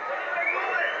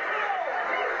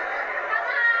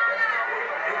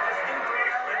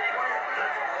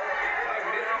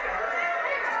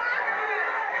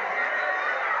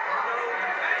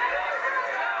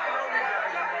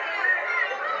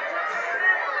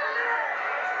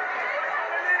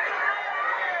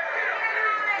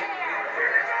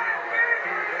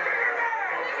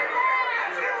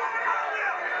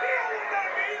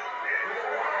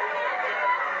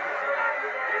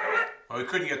 Well, we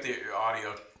couldn't get the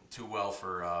audio too well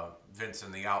for Vince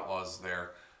and the Outlaws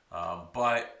there.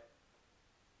 But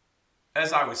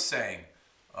as I was saying,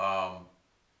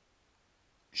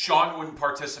 Sean wouldn't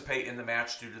participate in the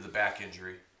match due to the back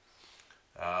injury.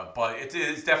 But it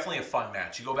is definitely a fun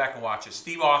match. You go back and watch it.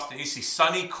 Steve Austin, you see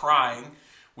Sunny crying,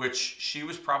 which she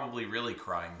was probably really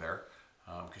crying there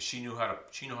because she knew how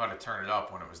to turn it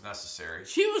up when it was necessary.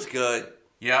 She was good.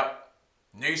 Yep.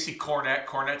 And there you see Cornette.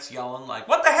 Cornette's yelling like,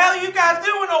 "What the hell are you guys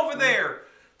doing over there?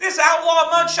 This outlaw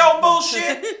mud show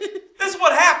bullshit. This is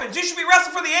what happens. You should be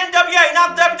wrestling for the NWA,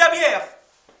 not WWF.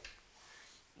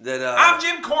 I'm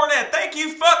Jim Cornette. Thank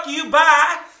you. Fuck you.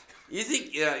 Bye." You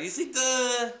think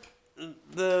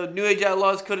the New Age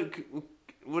Outlaws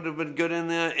would have been good in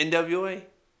the NWA?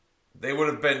 They would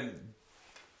have been.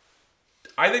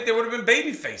 I think they would have been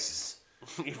baby faces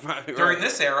during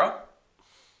this era.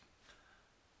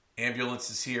 Ambulance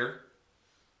is here.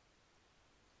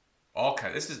 All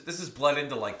kind. This is bled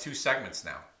into like 2 segments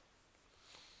now.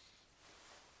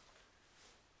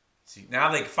 See,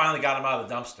 now they finally got him out of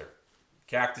the dumpster.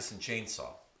 Cactus and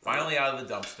Chainsaw. Finally out of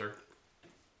the dumpster.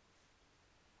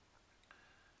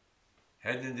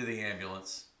 Heading into the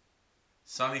ambulance.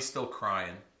 Sonny's still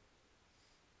crying.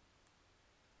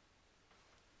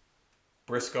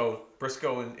 Briscoe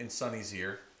in Sonny's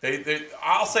ear.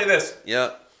 I'll say this.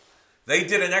 Yeah. They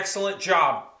did an excellent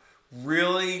job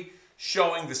really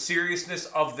showing the seriousness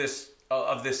of this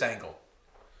angle.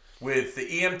 With the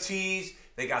EMTs,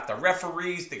 they got the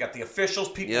referees, they got the officials,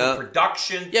 people in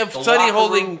production. Yeah, Sonny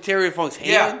holding Terry Funk's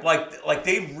hand. Yeah, like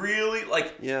they really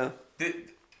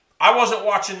I wasn't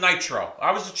watching Nitro.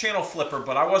 I was a channel flipper,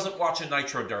 but I wasn't watching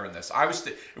Nitro during this.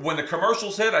 When the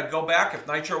commercials hit, I'd go back if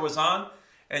Nitro was on,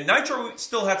 and Nitro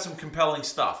still had some compelling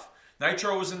stuff.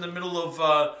 Nitro was in the middle of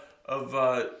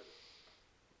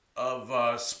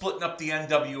splitting up the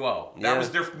NWO. That was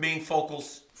their main focal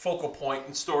point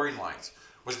and storylines.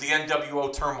 Was the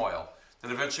NWO turmoil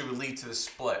that eventually would lead to the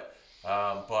split.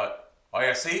 But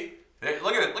see,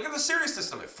 look at it. Look at the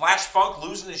seriousness of it. Flash Funk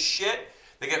losing his shit.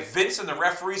 They get Vince and the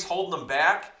referees holding them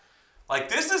back. Like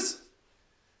this is.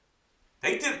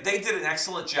 They did an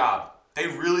excellent job. They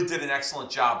really did an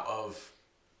excellent job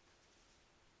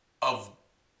of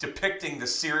depicting the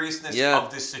seriousness of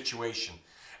this situation,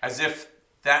 as if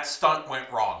that stunt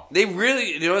went wrong. They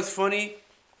really, you know what's funny?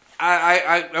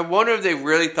 I wonder if they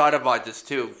really thought about this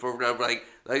too, for like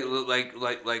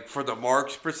for the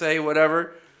marks per se,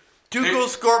 whatever. Tuco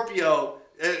Scorpio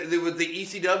with the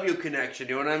ECW connection,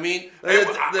 you know what I mean?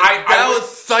 That was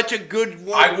such a good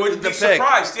one. I wouldn't be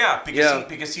surprised,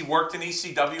 because he worked in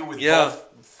ECW with both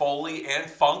Foley and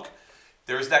Funk.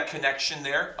 There's that connection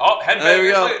there. Oh,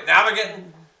 headbangers! Now they're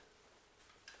getting.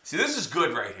 See, this is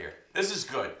good right here. This is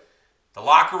good. The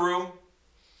locker room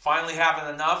finally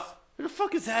having enough. Who the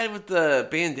fuck is that with the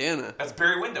bandana? That's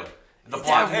Barry Windham. The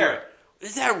blonde hair.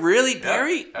 Is that really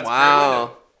Barry? That's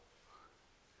wow.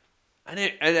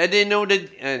 Barry I didn't know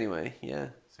that. Anyway, yeah.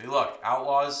 See, look,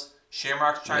 Outlaws.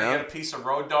 Shamrock's trying to get a piece of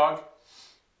Road Dogg.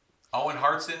 Owen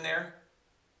Hart's in there.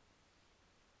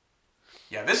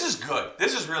 Yeah, this is good.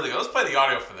 This is really good. Let's play the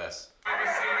audio for this. Bottom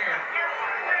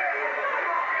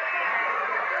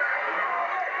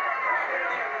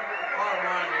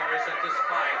line here is that this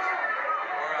fight,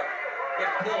 or a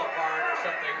quick pull apart or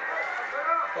something,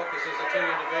 focuses the 2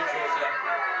 individuals that.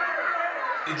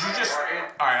 Did you just?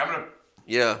 All right, I'm gonna.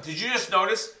 Yeah. Did you just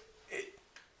notice?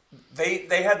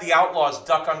 They had the Outlaws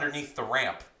duck underneath the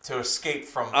ramp to escape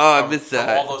from all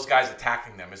those guys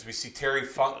attacking them. As we see Terry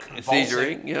Funk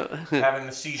convulsing, having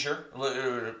a seizure.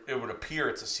 It would appear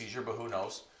it's a seizure, but who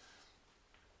knows?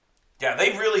 Yeah,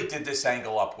 they really did this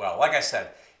angle up well. Like I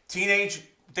said, teenage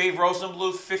Dave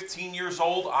Rosenbluth, 15 years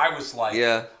old. I was like,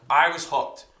 I was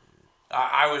hooked.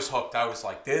 I was hooked. I was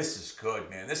like, this is good,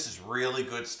 man. This is really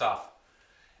good stuff.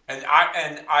 And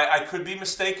I could be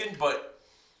mistaken, but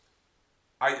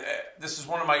this is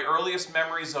one of my earliest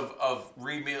memories of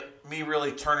me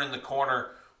really turning the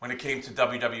corner when it came to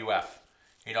WWF.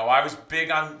 You know, I was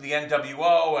big on the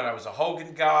NWO, and I was a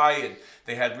Hogan guy, and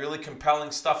they had really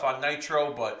compelling stuff on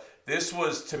Nitro, but this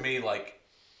was, to me, like,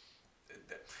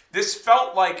 this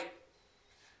felt like,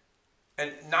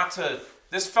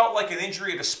 this felt like an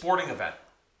injury at a sporting event.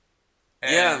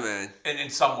 And, man. And in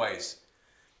some ways,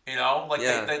 you know,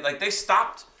 like they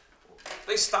stopped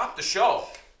the show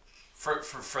for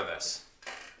this.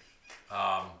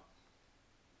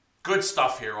 Good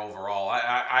stuff here overall.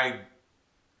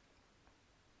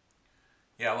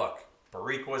 Look,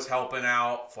 Barik was helping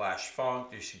out, Flash Funk,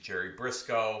 you see Jerry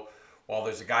Briscoe, while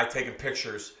there's a guy taking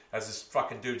pictures as this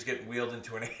fucking dude's getting wheeled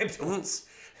into an ambulance.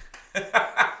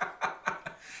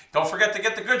 Don't forget to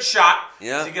get the good shot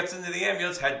as he gets into the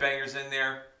ambulance. Headbangers in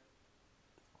there.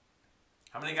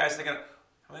 How many guys are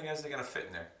they gonna fit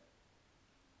in there?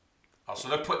 Oh, so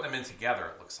they're putting them in together,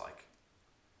 it looks like.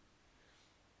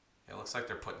 It looks like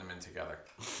they're putting them in together.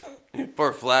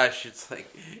 Poor Flash, it's like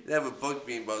they haven't booked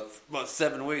me in about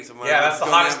 7 weeks. That's the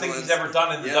hottest thing he's ever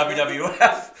done in the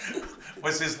WWF.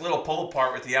 Was his little pull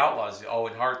apart with the Outlaws.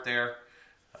 Owen Hart there,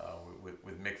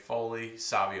 with Mick Foley,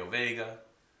 Savio Vega.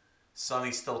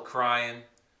 Sunny's still crying.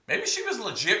 Maybe she was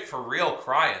legit for real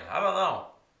crying. I don't know.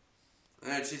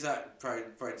 And she thought probably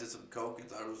did some coke and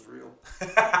thought it was real.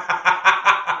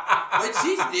 But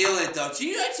she's feeling it though.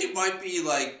 She actually might be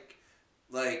like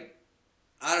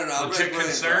I don't know. I'm legit really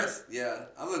concerned. Impressed. Yeah,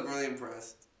 I'm really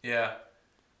impressed. Yeah.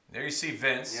 There you see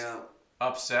Vince. Yeah.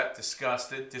 Upset,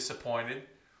 disgusted, disappointed,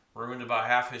 ruined about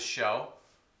half his show.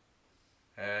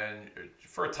 And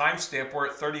for a timestamp, we're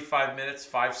at 35 minutes,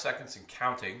 5 seconds, and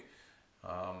counting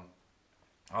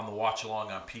on the watch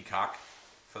along on Peacock.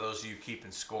 For those of you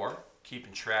keeping score,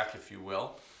 keeping track, if you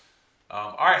will.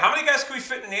 All right, how many guys can we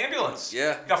fit in an ambulance?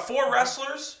 Yeah. Got 4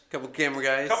 wrestlers, Couple camera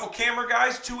guys. couple camera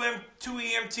guys, two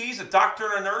EMTs, a doctor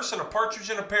and a nurse, and a partridge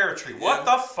in a pear tree. What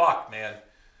the fuck, man?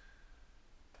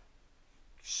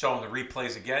 Showing the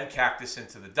replays again. Cactus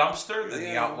into the dumpster. Then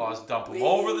the Outlaws dump him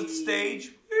over the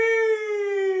stage.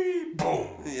 Whee! Boom.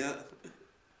 Yeah.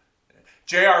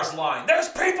 JR's line. There's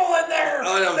people in there.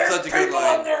 Oh, that was There's such a good people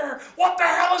line. in there. What the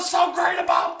hell is so great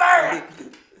about that?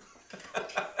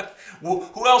 Well,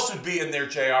 who else would be in there,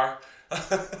 JR? I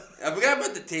forgot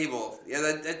about the table. Yeah,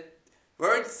 that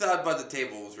what I thought about the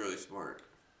table was really smart.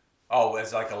 Oh,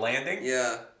 as like a landing?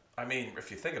 Yeah. I mean,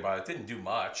 if you think about it, it didn't do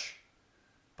much.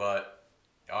 But,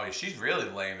 oh, she's really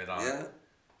laying it on. Yeah.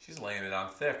 She's laying it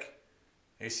on thick.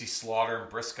 You see Slaughter and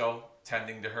Briscoe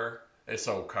tending to her. It's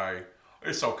okay.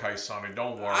 It's okay, Sonny.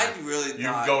 Don't worry. I really You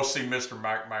thought- can go see Mr.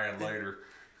 McMahon later.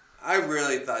 I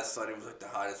really thought Sunny was like the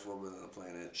hottest woman on the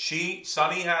planet.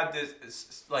 Sonny had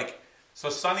this, so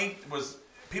Sonny was,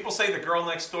 people say the girl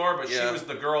next door, but she was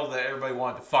the girl that everybody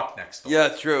wanted to fuck next door. Yeah,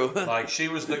 true. Like, she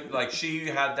was she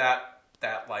had that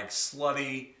like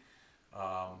slutty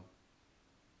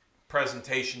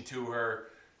presentation to her.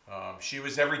 She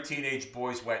was every teenage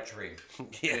boy's wet dream.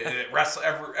 Yeah.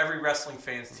 Every wrestling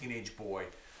fan's teenage boy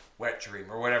wet dream,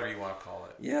 or whatever you want to call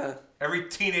it. Yeah. Every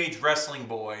teenage wrestling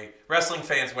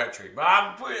fan's wet dream.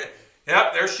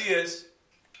 Yep, there she is.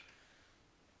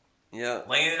 Yeah.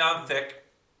 Laying it on thick.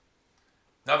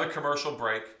 Another commercial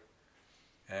break.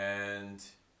 And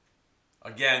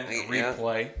again, a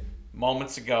replay.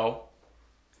 Moments ago.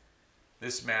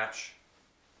 This match.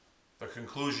 The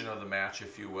conclusion of the match,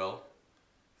 if you will.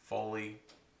 Foley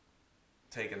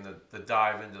taking the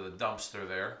dive into the dumpster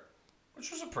there. Which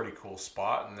was a pretty cool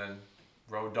spot. And then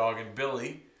Road Dogg and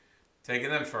Billy taking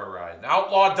them for a ride. An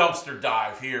outlaw dumpster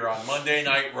dive here on Monday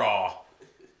Night Raw.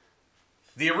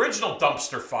 The original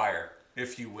dumpster fire,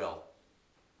 if you will.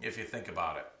 If you think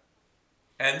about it.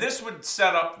 And this would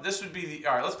be the...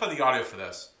 All right, let's play the audio for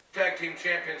this. Tag team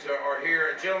champions are here.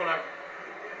 And gentlemen,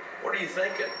 what are you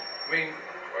thinking? I mean,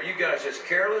 are you guys just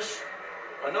careless?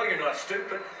 I know you're not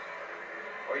stupid.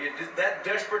 Are you that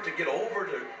desperate to get over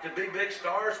to big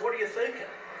stars? What are you thinking?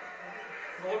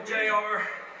 Well, JR,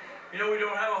 you know we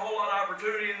don't have a whole lot of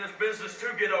opportunity in this business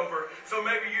to get over. So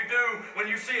maybe you do.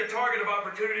 When you see a target of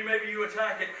opportunity, maybe you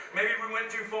attack it. Maybe we went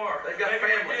too far. They've got maybe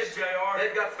families. we did, JR.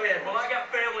 They've got families. Well, I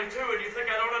got family too, and you think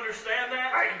I don't understand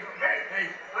that? Hey,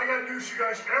 I got news for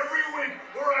you guys. Every week,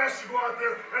 we're asked to go out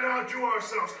there and outdo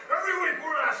ourselves. Every week,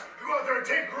 we're asked to go out there and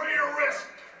take greater risks.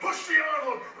 Push the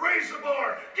envelope, raise the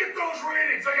bar, get those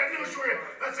ratings. I got news for you.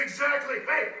 That's exactly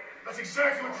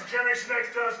what the Generation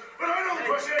X does. But I know the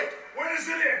question, where does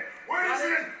it end? Where does it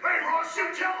end? Hey, Ross,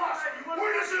 you tell us.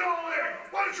 Where does it all end?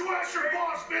 Why don't you ask your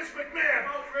boss, Vince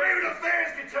McMahon? Maybe the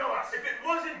fans can tell us. If it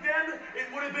wasn't them, it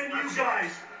would have been you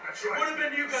guys. That's right. It would have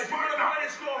been you guys. You Smart would have enough.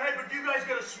 let us go ahead, but you guys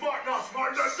got to smarten up.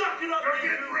 Smart enough. Suck it up. You're you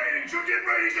getting two. ratings. You're getting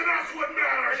ratings, and that's what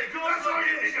matters. And it goes That's all like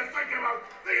you this. need to think about.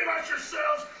 Think about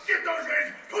yourselves. Get those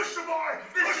ratings. Push the bar.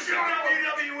 This Push is the the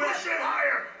envelope. WWF. Push it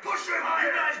higher. Push it higher.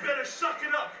 You guys better suck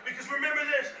it up, because remember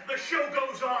this, the show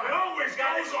goes on. It always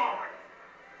Got goes it? on.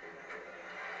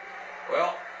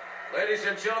 Well, ladies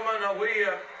and gentlemen, we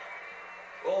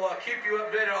will keep you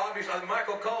updated. Obviously,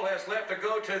 Michael Cole has left to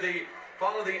go to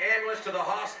follow the ambulance to the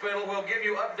hospital. We'll give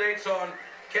you updates on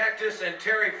Cactus and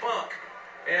Terry Funk.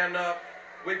 And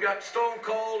we've got Stone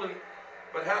Cold,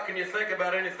 but how can you think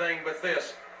about anything but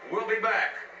this? We'll be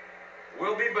back.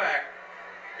 We'll be back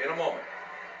in a moment.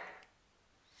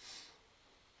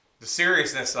 The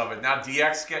seriousness of it. Now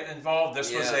DX getting involved.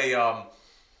 This was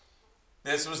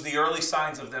this was the early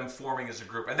signs of them forming as a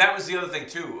group. And that was the other thing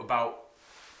too about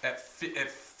at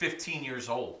 15 years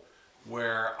old,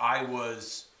 where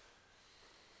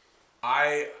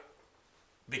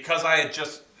because I had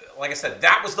just, like I said,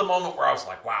 that was the moment where I was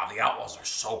like, wow, the Outlaws are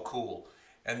so cool.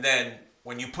 And then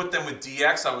when you put them with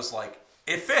DX, I was like,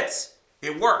 it fits.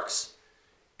 It works.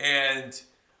 And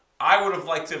I would have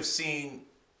liked to have seen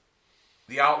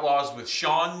the Outlaws with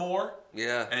Shawn more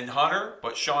and Hunter,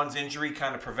 but Shawn's injury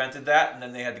kind of prevented that, and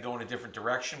then they had to go in a different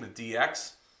direction with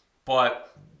DX.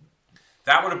 But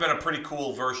that would have been a pretty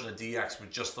cool version of DX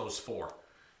with just those four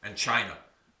and China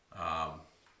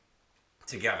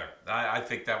together. I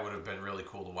think that would have been really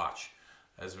cool to watch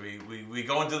as we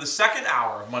go into the second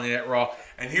hour of Monday Night Raw.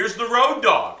 And here's the Road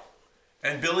Dogg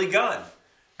and Billy Gunn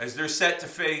as they're set to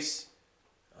face.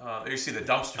 There you see the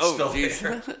dumpster still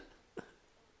there.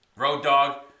 Road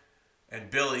Dogg and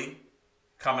Billy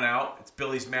coming out. It's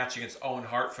Billy's match against Owen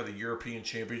Hart for the European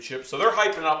Championship. So they're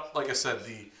hyping up, like I said,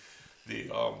 the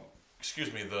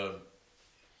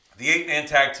 8-man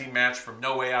tag team match from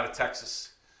No Way Out of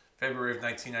Texas, February of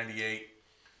 1998,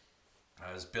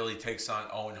 as Billy takes on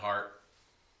Owen Hart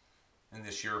in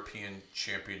this European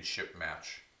Championship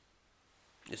match.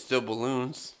 It's still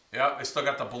balloons. Yeah, they still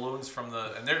got the balloons from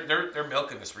the, and they're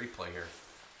milking this replay here.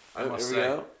 I must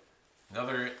say,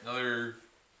 another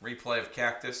replay of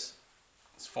Cactus.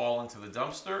 Let's fall into the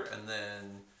dumpster, and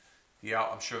then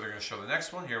I'm sure they're going to show the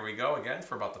next one. Here we go again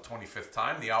for about the 25th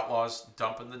time. The Outlaws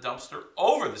dumping the dumpster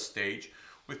over the stage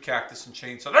with Cactus and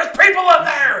Chainsaw. There's people in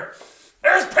there!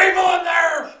 There's people in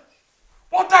there!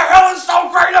 What the hell is so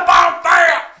great about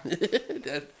that?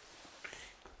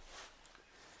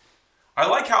 I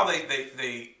like how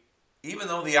they even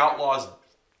though the Outlaws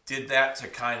did that to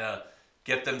kind of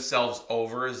get themselves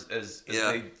over, as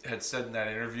they had said in that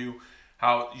interview,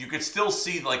 how you could still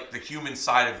see like the human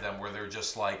side of them where they're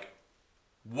just like,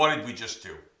 what did we just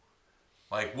do?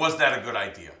 Like, was that a good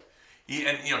idea?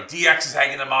 And, DX is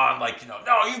hanging them on, like,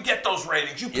 no, you get those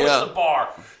ratings. You push the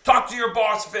bar. Talk to your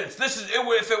boss, Vince.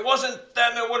 If it wasn't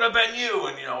them, it would have been you.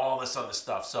 And, all this other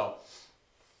stuff. So,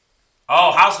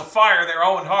 House of Fire there,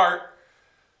 Owen Hart.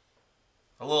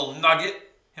 A little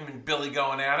nugget. Him and Billy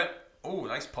going at it. Ooh,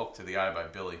 nice poke to the eye by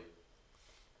Billy.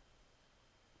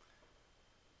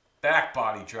 Back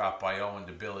body drop by Owen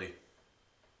to Billy.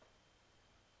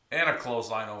 And a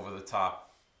clothesline over the top.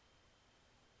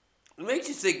 It makes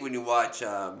you think when you watch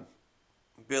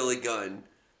Billy Gunn,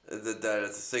 that as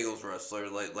a singles wrestler,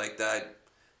 like that,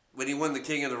 when he won the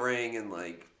King of the Ring, and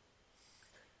like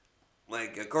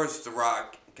of course The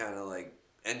Rock kind of like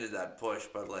ended that push,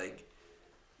 but like,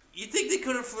 you think they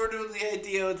could have flirted with the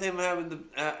idea of him having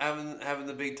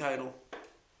the big title?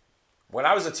 When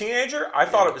I was a teenager, I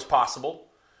thought it was possible.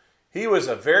 He was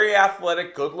a very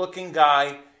athletic, good-looking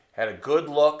guy, had a good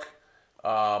look,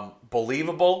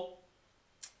 believable.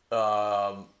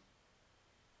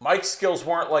 Mike's skills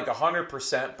weren't like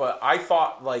 100%, but I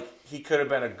thought like he could have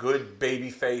been a good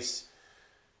babyface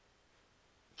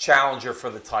challenger for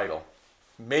the title.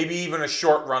 Maybe even a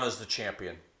short run as the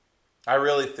champion. I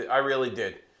really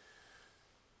did.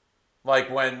 Like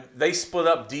when they split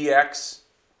up DX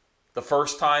the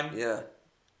first time,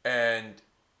 and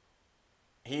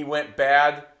he went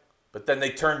bad, but then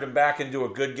they turned him back into a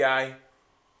good guy.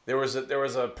 There was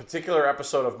a particular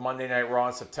episode of Monday Night Raw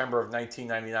in September of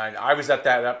 1999. I was at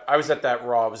that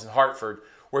Raw. It was in Hartford,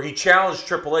 where he challenged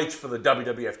Triple H for the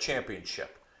WWF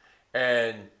Championship,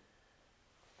 and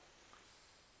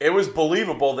it was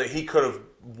believable that he could have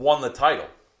won the title.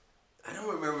 I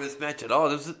don't remember this match at all.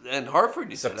 This was in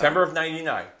Hartford. September of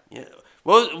 '99. Yeah.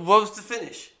 What was the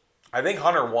finish? I think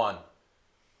Hunter won,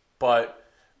 but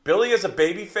Billy as a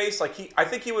babyface, I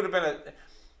think he would have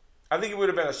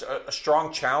been a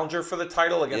strong challenger for the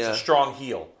title against a strong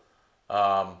heel.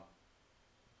 But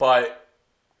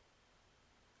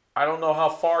I don't know how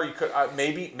far you could.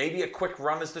 Maybe a quick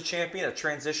run as the champion, a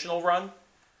transitional run.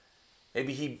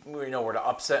 Maybe he were to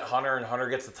upset Hunter and Hunter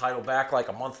gets the title back like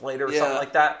a month later or something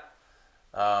like that.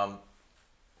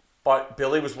 But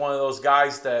Billy was one of those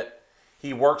guys that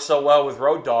he worked so well with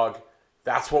Road Dogg.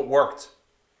 That's what worked.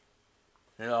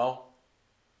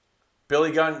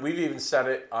 Billy Gunn, we've even said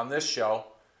it on this show,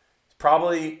 is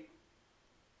probably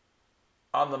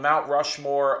on the Mount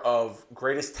Rushmore of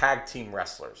greatest tag team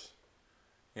wrestlers.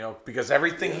 Because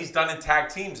everything he's done in tag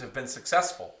teams have been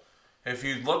successful. If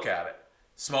you look at it.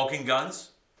 Smoking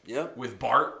Guns with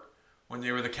Bart when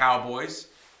they were the Cowboys.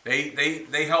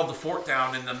 They held the fort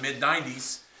down in the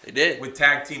mid-'90s. They did. With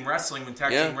tag team wrestling, when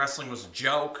tag team wrestling was a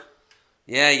joke.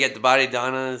 Yeah, you get the Body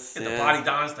Donnas. The Body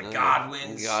Donnas, the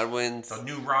Godwins. The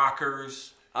New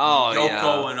Rockers. Oh,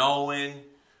 Yoko and Owen.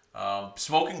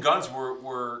 Smoking Guns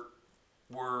were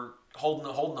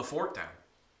holding the fort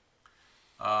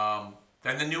down.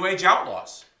 Then the New Age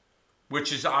Outlaws,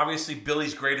 which is obviously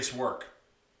Billy's greatest work.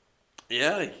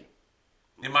 Yeah.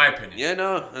 In my opinion. Yeah,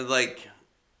 no.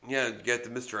 You get the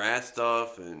Mr. Ass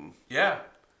stuff and... Yeah.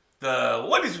 The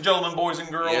ladies and gentlemen, boys and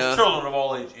girls, children of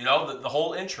all age. The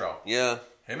whole intro. Yeah.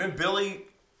 Him and Billy,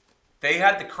 they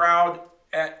had the crowd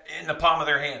in the palm of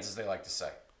their hands, as they like to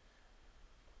say.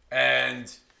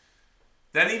 And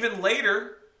then even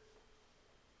later,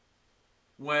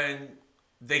 when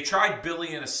they tried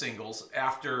Billy in a singles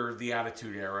after the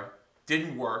Attitude Era.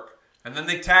 Didn't work. And then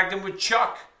they tagged him with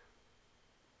Chuck.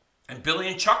 And Billy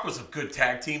and Chuck was a good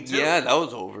tag team, too. Yeah, that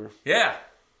was over. Yeah.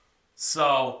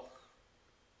 So,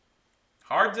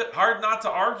 hard not to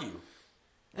argue.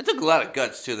 It took a lot of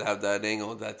guts, too, to have that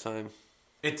angle at that time.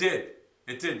 It did.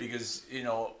 It did because,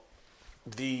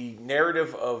 the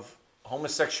narrative of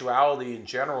homosexuality in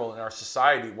general in our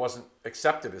society wasn't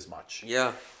accepted as much.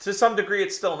 Yeah. To some degree,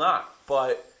 it's still not.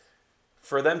 But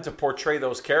for them to portray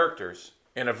those characters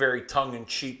in a very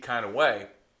tongue-in-cheek kind of way,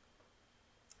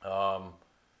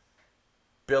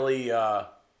 Billy,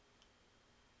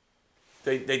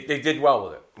 they did well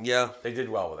with it. Yeah. They did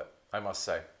well with it, I must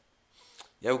say.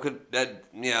 Yeah, because that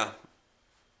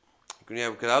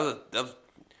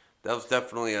was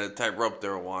definitely a tightrope they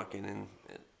were walking,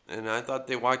 and I thought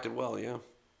they walked it well. Yeah.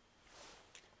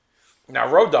 Now,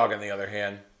 Road Dogg, on the other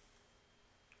hand,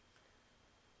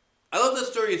 I love the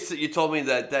story you told me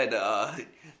that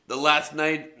the last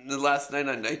night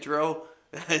on Nitro,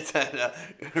 that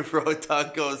Road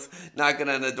Dogg goes knocking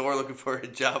on the door looking for a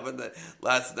job, and the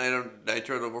last night on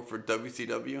Nitro to work for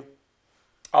WCW.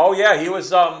 Oh yeah, he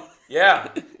was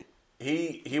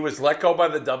he was let go by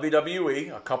the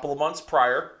WWE a couple of months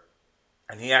prior,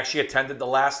 and he actually attended the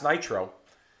last Nitro,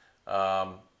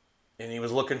 and he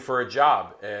was looking for a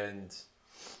job. And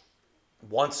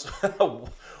once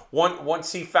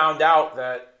he found out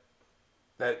that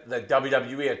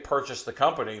WWE had purchased the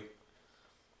company,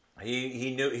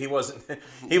 he knew he wasn't.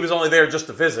 He was only there just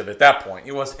to visit at that point.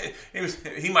 He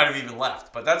might have even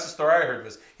left. But that's the story I heard,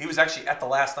 was he was actually at the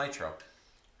last Nitro.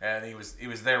 And he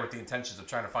was there with the intentions of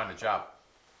trying to find a job.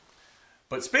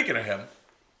 But speaking of him,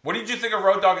 what did you think of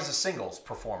Road Dogg as a singles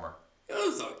performer? It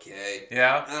was okay.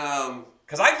 Yeah?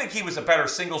 Because I think he was a better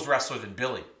singles wrestler than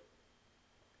Billy.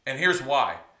 And here's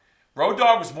why. Road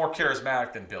Dogg was more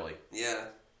charismatic than Billy. Yeah.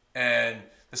 And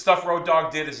the stuff Road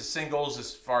Dogg did as a singles,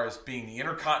 as far as being the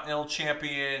Intercontinental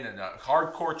Champion and a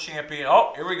Hardcore Champion.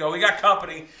 Oh, here we go. We got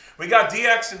company. We got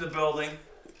DX in the building.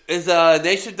 Is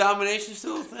Nation Domination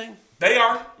still a thing? They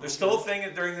are. They're still a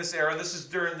thing during this era. This is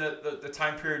during the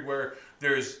time period where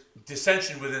there's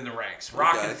dissension within the ranks.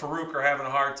 Rock and Farouk are having a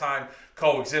hard time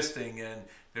coexisting, and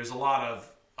there's a lot of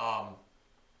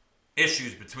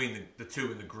issues between the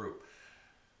two in the group.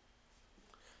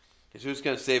 Guess who's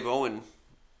going to save Owen?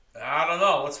 I don't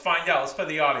know. Let's find out. Let's play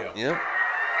the audio. Yep. Shawn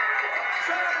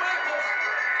Michaels,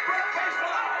 front face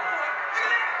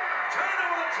turn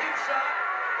over the cheap shot,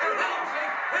 and Helmsley,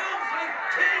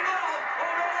 teeing off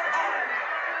on Owen Hart.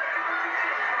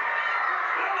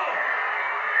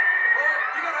 Boy,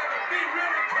 you gotta be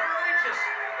really courageous.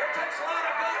 It takes a lot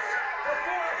of guts for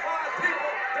 4 or 5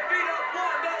 people to beat up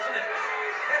one, doesn't it?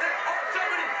 And then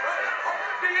somebody,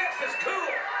 DX is cool.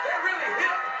 They're really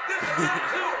hip. This is not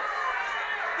cool.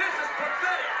 This is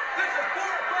pathetic. This is 4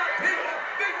 or 5 people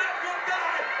beating up one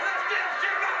guy, and that's damn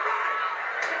sure not right.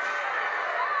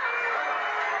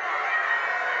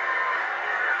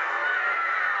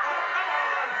 Oh, come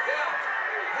on. Yeah.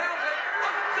 How's it?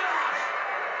 Oh, gosh.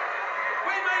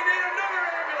 We may need another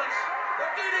ambulance. The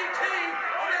DDT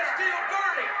on that steel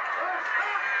girding.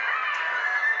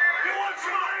 You want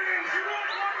some ratings? You want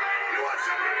one rating? You want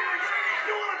some ratings?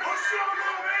 You want to push the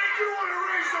envelope? You want to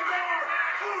raise the bar?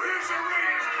 Oh, here's your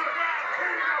ratings.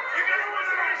 Here you go. You guys want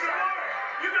to raise the bar?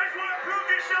 You guys want to prove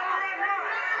yourself right now?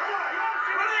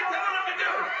 What are they telling them to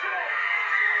do?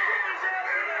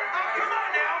 Oh, come on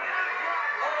now.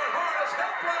 Owen Hart is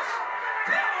helpless.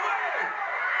 Get away.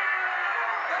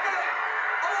 Look at that.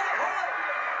 Owen Hart.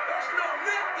 There's no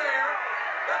net there.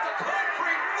 That's a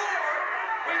concrete floor.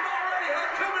 We've already had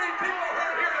too many people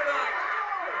hurt here tonight.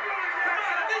 Come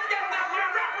on, if these guys not learn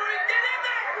referee, get in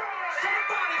there.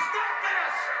 Somebody stop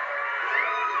this.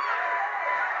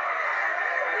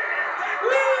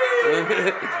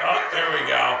 Oh, there we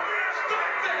go.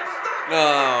 Stop this. Stop this.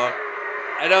 No,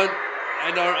 I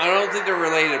don't think they're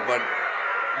related, but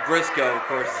Briscoe, of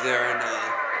course, is there, and of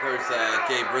course,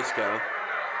 Jay Briscoe.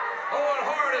 Owen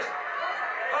Hart is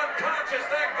unconscious.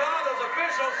 Thank God those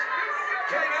officials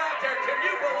came out there. Can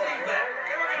you believe that?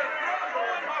 They were going to throw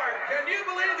Owen Hart. Can you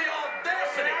believe the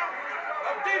audacity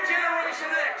of D-Generation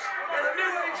X and the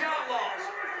New Age Outlaws?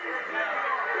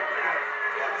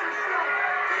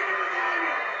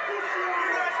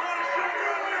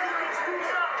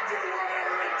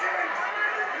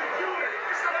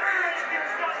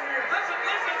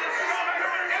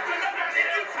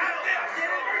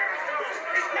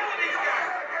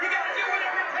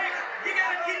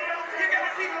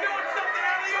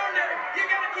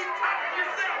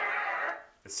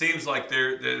 It seems like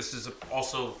this is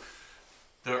also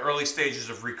the early stages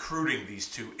of recruiting these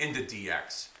two into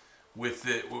DX, with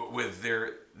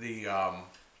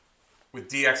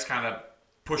DX kind of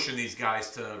pushing these guys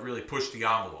to really push the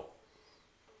envelope.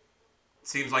 It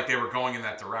seems like they were going in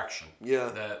that direction. Yeah.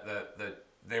 That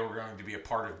they were going to be a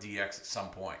part of DX at some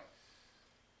point.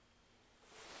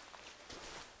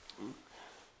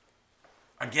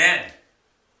 Again,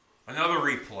 another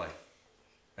replay,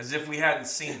 as if we hadn't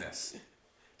seen this.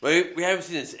 But we haven't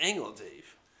seen this angle,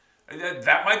 Dave.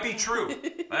 That might be true.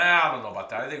 I don't know about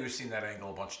that. I think we've seen that angle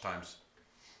a bunch of times.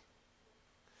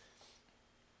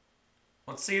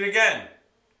 Let's see it again.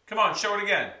 Come on, show it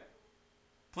again.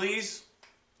 Please?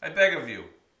 I beg of you.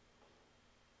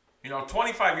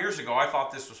 25 years ago, I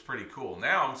thought this was pretty cool.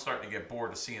 Now I'm starting to get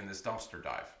bored of seeing this dumpster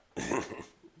dive.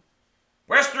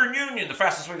 Western Union, the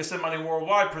fastest way to send money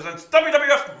worldwide, presents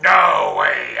WWF No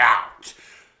Way Out.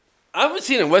 I haven't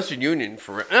seen a Western Union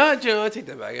for... I take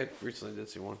that back. I recently did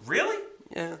see one. Really?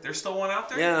 Yeah. There's still one out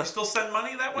there? Yeah. You still send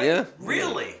money that way? Yeah.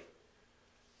 Really? Yeah.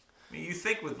 I mean, you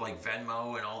think with like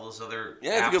Venmo and all those other apps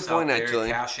that's a good point, out there, actually.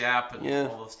 Cash App and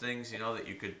all those things, that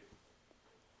you could...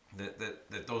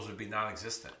 That those would be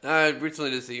non-existent. I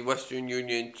recently did see Western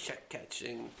Union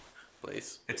check-catching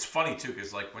place. It's funny, too,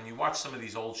 because like when you watch some of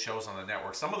these old shows on the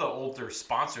network, some of the older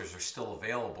sponsors are still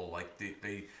available. Like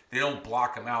they don't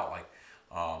block them out, like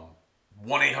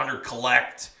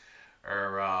 1-800-COLLECT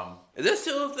or... Is that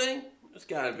still a thing? It's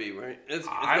got to be, right? It's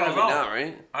I gotta don't be know. now,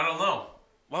 right? I don't know.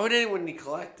 Why would anyone need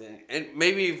collecting? And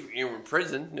maybe if you're in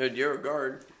prison, you're a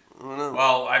guard. I don't know.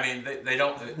 Well, I mean, they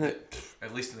don't...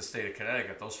 at least in the state of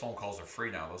Connecticut, those phone calls are free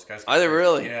now. Those guys... Are they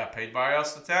really? Yeah, paid by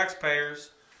us, the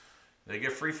taxpayers. They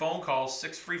get free phone calls,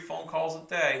 6 free phone calls a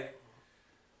day.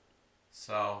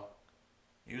 So,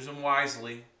 use them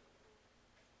wisely,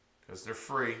 because they're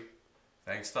free,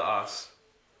 thanks to us.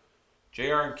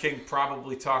 JR and King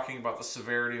probably talking about the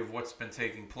severity of what's been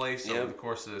taking place over the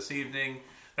course of this evening.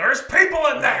 There's people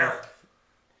in there!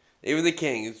 Even the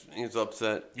King is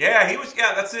upset. Yeah, he was.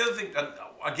 Yeah, that's the other thing.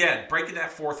 Again, breaking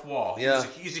that fourth wall.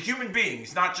 He's a human being.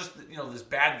 He's not just this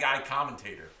bad guy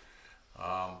commentator.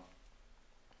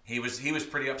 He was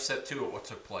pretty upset too at what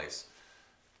took place.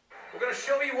 We're going to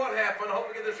show you what happened. I hope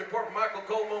we get this report from Michael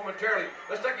Cole momentarily.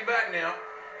 Let's take you back now.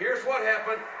 Here's what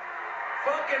happened.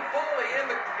 Funk and Foley in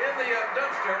the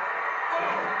dumpster.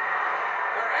 Oh,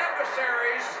 their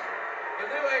adversaries, the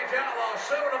New Age Outlaws,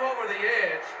 shoving them over the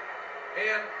edge.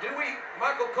 And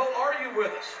Michael Cole, are you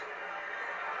with us?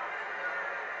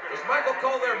 Is Michael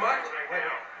Cole there?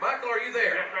 Michael, are you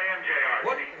there? Yes, I am, JR.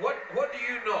 What do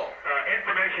you know?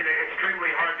 Information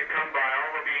extremely hard to come by. All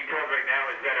we're being told right now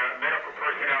is that medical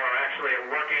personnel are actually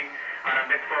working on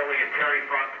Mick Foley and Terry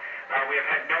Funk. We have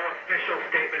had no official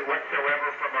statement whatsoever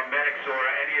from medics or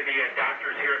any of the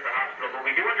doctors here at the hospital, but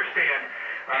we do understand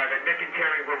that Mick and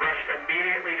Terry were rushed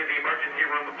immediately to the emergency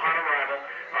room upon arrival.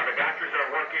 The doctors are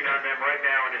working on them right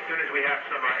now, and as soon as we have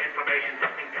some information,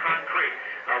 something concrete,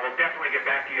 we'll definitely get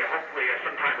back to you, hopefully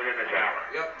sometime within this hour.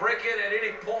 Yep, break in at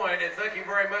any point, and thank you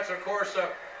very much, of course,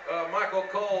 Michael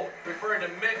Cole, referring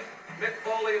to Mick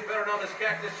Foley, better known as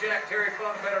Cactus Jack, Terry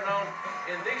Funk, better known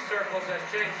in these circles as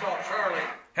Chainsaw Charlie.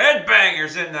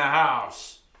 Headbangers in the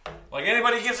house. Like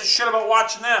anybody gives a shit about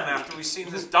watching them after we've seen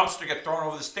this dumpster get thrown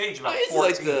over the stage about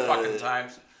 14 fucking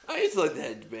times. I used to like the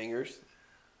Headbangers.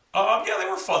 Yeah, they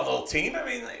were a fun little team. I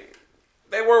mean,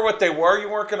 they were what they were. You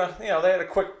weren't gonna, they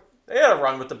had a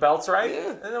run with the belts, right?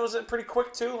 Yeah. And it was pretty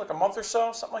quick too, like a month or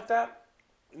so, something like that.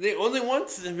 The only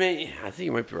ones, I think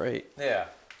you might be right. Yeah.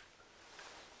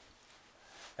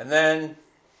 And then,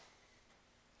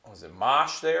 was it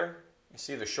Mosh there? You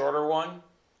see the shorter one?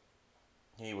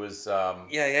 He was...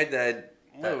 he had that...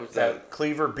 What was that?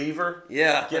 Cleaver Beaver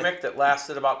gimmick that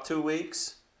lasted about 2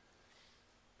 weeks.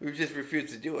 We just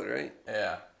refused to do it, right?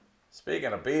 Yeah.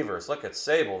 Speaking of beavers, look at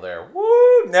Sable there.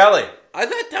 Woo, Nelly! I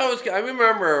thought that was... I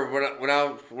remember when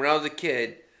I was a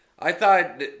kid, I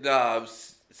thought that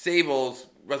Sable's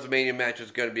WrestleMania match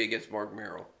was going to be against Mark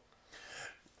Merrill.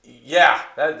 Yeah,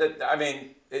 I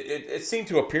mean, it seemed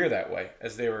to appear that way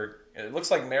as they were. It looks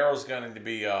like Merrill's going to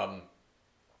be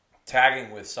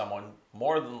tagging with someone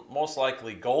most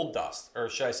likely Goldust, or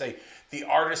should I say, the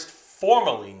artist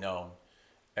formerly known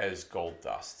as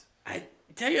Goldust. I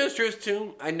tell you the truth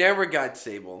too. I never got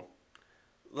Sable.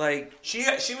 Like she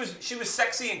was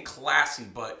sexy and classy,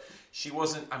 but she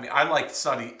wasn't. I mean, I liked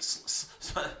Slutty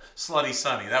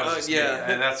Sunny. That was just me,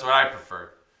 and that's what I preferred.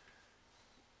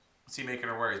 What's he making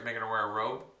her wear? He's making her wear a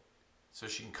robe so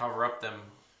she can cover up them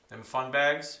fun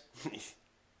bags.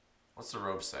 What's the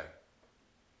robe say?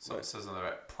 So it says on the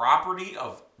back, property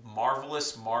of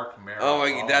Marvelous Mark Merrill.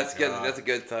 Oh, that's good. That's a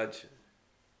good touch.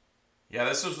 Yeah,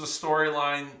 this was the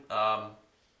storyline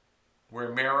where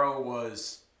Mero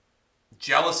was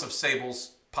jealous of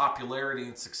Sable's popularity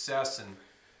and success, and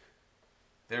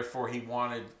therefore he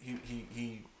wanted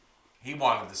he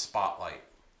wanted the spotlight.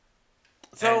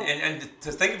 So And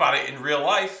to think about it in real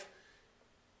life,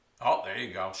 oh, there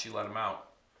you go. She let him out.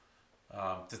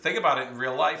 To think about it in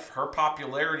real life, her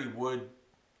popularity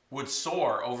would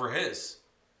soar over his.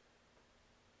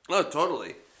 Oh,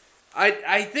 totally.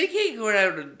 I think he would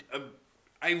have.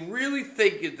 I really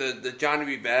think the Johnny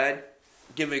B. Bad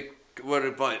gimmick would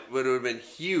have been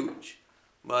huge,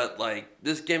 but like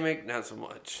this gimmick, not so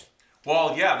much.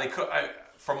 Well, yeah, they could.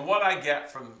 From what I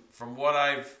get from what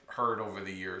I've heard over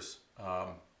the years,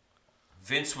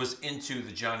 Vince was into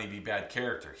the Johnny B. Bad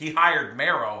character. He hired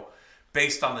Mero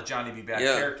based on the Johnny B. Bad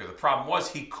character. The problem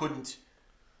was he couldn't.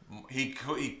 He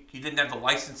didn't have the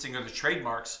licensing or the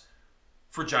trademarks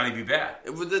for Johnny B. Bad.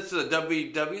 Was this a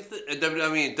WCW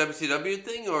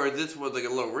thing, or this was like a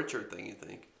Little Richard thing? You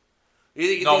think?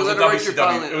 No, it was a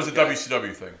WCW. It was a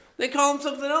WCW thing. They call him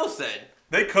something else then.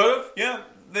 They could have, yeah.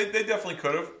 They definitely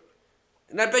could have.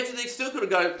 And I bet you they still could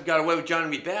have got away with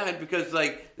Johnny B. Bad because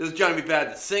like there was Johnny B.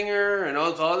 Bad the singer and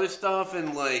all this other stuff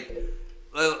and like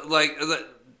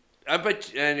I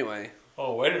bet you, anyway.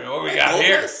 Oh, wait a minute. What we got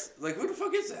here? Like, who the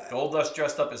fuck is that? Goldust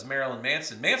dressed up as Marilyn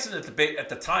Manson. Manson at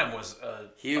the time was a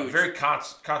very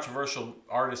controversial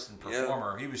artist and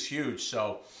performer. Yeah. He was huge.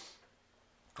 So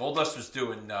Goldust was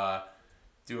doing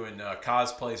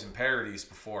cosplays and parodies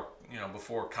before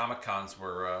Comic Cons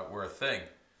were a thing.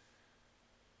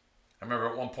 I remember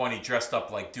at one point he dressed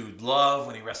up like Dude Love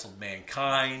when he wrestled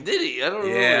Mankind. Did he? I don't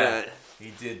remember that.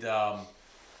 He did.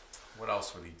 What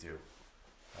else would he do?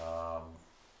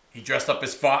 He dressed up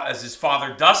as his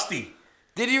father, Dusty.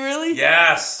 Did he really?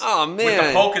 Yes. Oh, man. With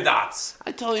the polka dots.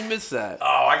 I totally missed that.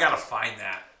 Oh, I got to find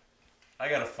that.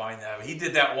 He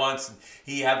did that once, and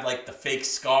he had, like, the fake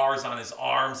scars on his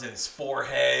arms and his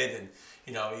forehead, and,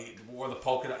 he wore the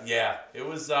polka dot. Yeah, it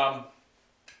was some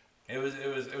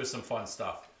fun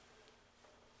stuff.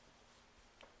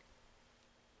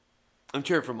 I'm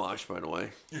cheering for Mosh, by the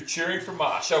way. You're cheering for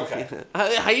Mosh. Okay.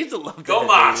 I used to love Go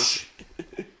Mosh.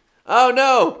 Oh,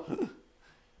 no.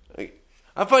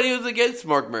 I thought he was against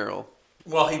Mark Merrill.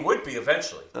 Well, he would be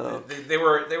eventually. Oh. They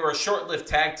were a short-lived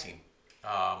tag team.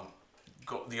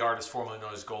 The artist formerly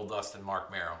known as Goldust and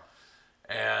Mark Merrill.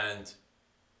 And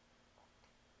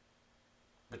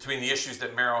between the issues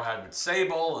that Merrill had with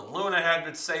Sable and Luna had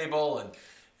with Sable and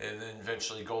then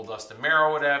eventually Goldust and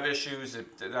Merrill would have issues,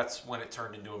 that's when it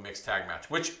turned into a mixed tag match,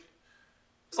 which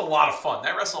is a lot of fun.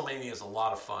 That WrestleMania is a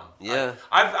lot of fun. Yeah.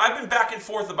 I've been back and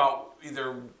forth about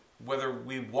either whether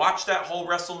we watch that whole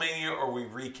WrestleMania or we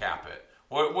recap it.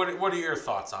 What are your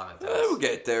thoughts on it, Dennis? We'll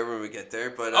get there when we get there.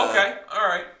 But okay, all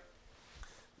right.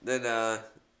 Then,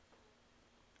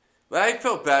 but I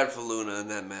felt bad for Luna in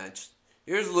that match.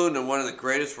 Here's Luna, one of the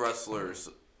greatest wrestlers,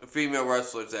 female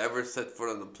wrestlers that ever set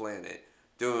foot on the planet,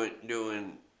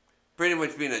 doing pretty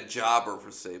much being a jobber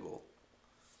for Sable.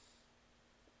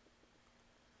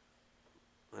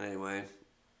 Anyway,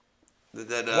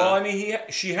 well, I mean,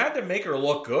 she had to make her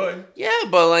look good. Yeah,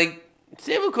 but like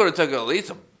Sable could have took at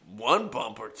least one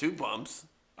bump or two bumps.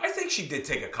 I think she did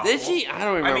take a couple. Did she? I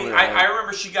don't remember. I mean, I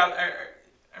remember she got. I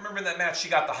remember in that match she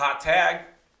got the hot tag,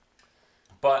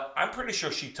 but I'm pretty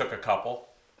sure she took a couple.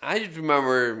 I just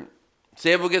remember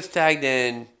Sable gets tagged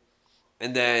in,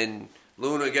 and then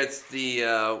Luna gets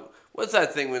the what's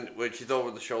that thing when she's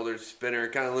over the shoulder spinner?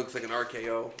 It kind of looks like an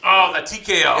RKO. Oh, the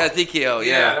TKO. Yeah, TKO.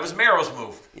 Yeah, that was Merrill's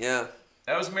move. Yeah,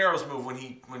 that was Merrill's move when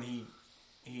he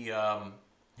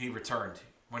returned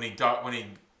when he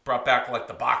brought back like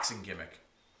the boxing gimmick.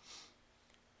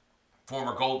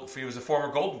 He was a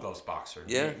former Golden Gloves boxer.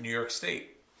 Yeah, New York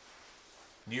State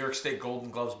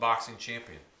Golden Gloves boxing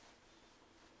champion.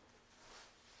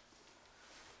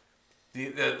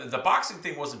 The boxing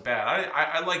thing wasn't bad.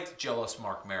 I liked Jealous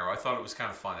Mark Merrill. I thought it was kind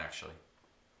of fun, actually.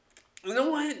 You know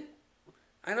what?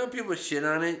 I know people shit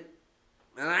on it,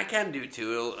 and I can do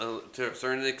too, to a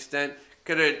certain extent.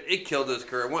 Because it killed his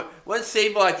career. Once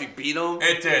Sable actually beat him,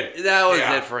 it did. That was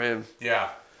it for him. Yeah.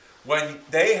 When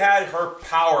they had her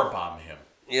powerbomb him.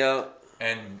 Yeah.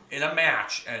 And in a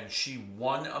match, and she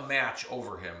won a match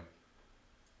over him,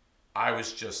 I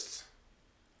was just...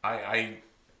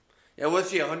 Yeah,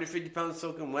 was she 150 pounds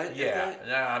soaking wet?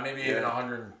 Yeah, maybe even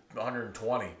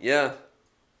 120. Yeah.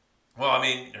 Well, I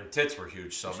mean, her tits were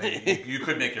huge, so maybe you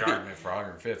could make an argument for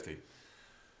 150.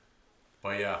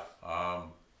 But yeah,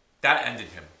 that ended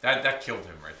him. That killed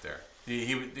him right there.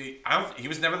 He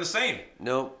was never the same.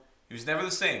 Nope. He was never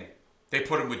the same. They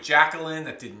put him with Jacqueline.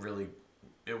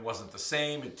 It wasn't the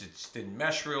same. It just didn't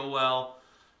mesh real well.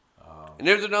 And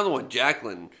there's another one,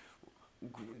 Jacqueline.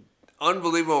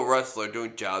 unbelievable wrestler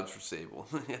doing jobs for Sable.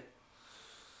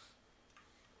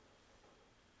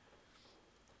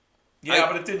 Yeah,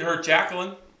 but it didn't hurt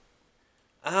Jacqueline.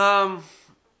 Yeah,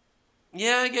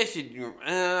 I guess you.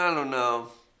 I don't know.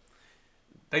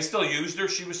 They still used her.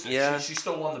 She was. Yeah. She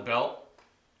still won the belt.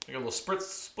 We got a little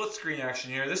split screen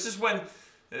action here. This is when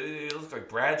it looked like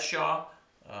Bradshaw.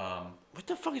 What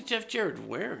the fuck is Jeff Jarrett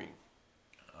wearing?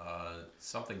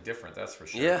 Something different, that's for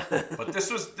sure. Yeah. But this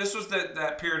was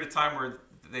that period of time where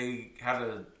they had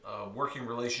a working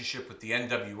relationship with the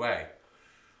NWA.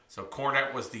 So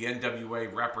Cornette was the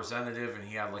NWA representative, and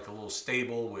he had like a little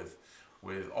stable with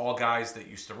all guys that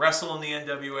used to wrestle in the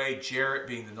NWA. Jarrett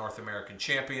being the North American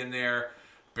champion there,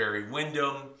 Barry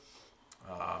Windham,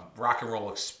 Rock and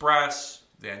Roll Express,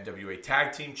 the NWA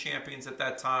Tag Team Champions at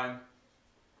that time.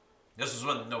 This was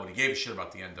when nobody gave a shit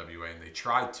about the NWA, and they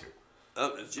tried to.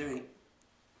 Oh, it's Jimmy.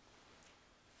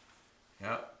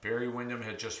 Yeah, Barry Windham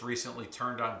had just recently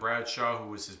turned on Bradshaw,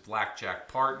 who was his blackjack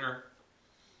partner.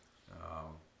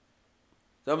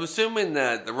 So I'm assuming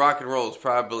that the Rock and Roll is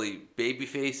probably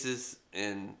Babyfaces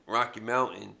and Rocky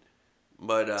Mountain.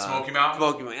 But Smoky Mountain?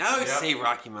 Smoky Mountain. I always say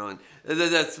Rocky Mountain.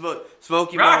 That's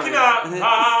Smoky Rocky Mountain. Mountain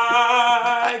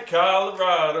High,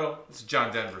 Colorado. It's a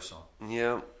John Denver song.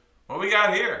 Yeah. What we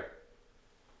got here?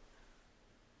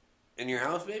 In your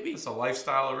house, maybe? It's a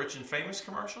Lifestyle of Rich and Famous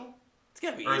commercial? It's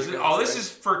gotta be. Or is it? Oh, this is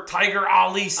for Tiger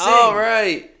Ali Singh. Oh,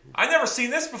 right. I never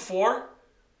seen this before.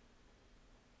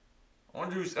 I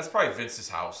wonder who's. That's probably Vince's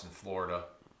house in Florida.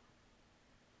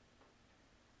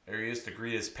 There he is to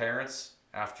greet his parents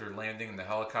after landing in the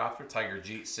helicopter. Tiger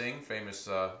Jeet Singh, famous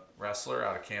wrestler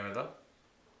out of Canada.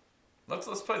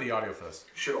 Let's play the audio for this.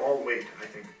 Should all wait, I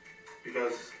think,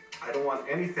 because I don't want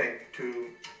anything to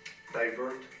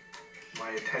divert my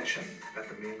attention at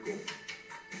the main goal,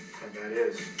 and that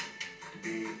is to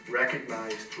be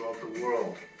recognized throughout the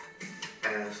world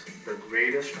as the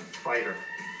greatest fighter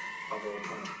of all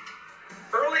time.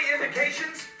 Early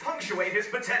indications punctuate his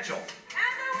potential.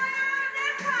 And the winner of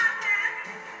this contest,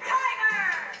 Tiger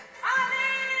Ali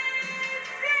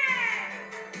Singh.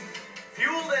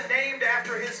 Fueled and named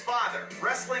after his father,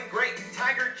 wrestling great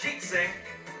Tiger Jeet Singh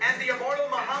and the immortal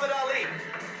Muhammad Ali.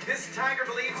 This Tiger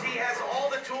believes he has all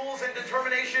the tools and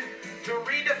determination to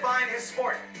redefine his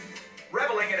sport.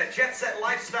 Reveling in a jet-set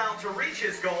lifestyle to reach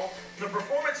his goal, the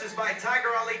performances by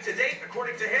Tiger Ali to date,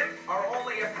 according to him, are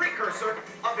only a precursor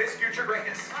of his future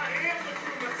greatness. I am the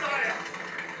true Messiah.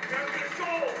 There's the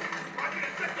soul. I'm going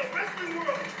to set the wrestling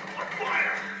world on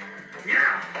fire.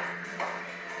 Yeah.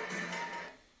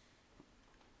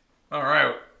 All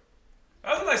right.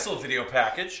 That was a nice little video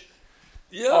package.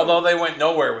 Yeah. Although they went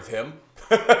nowhere with him.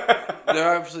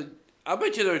 They're obviously. I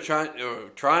bet you they're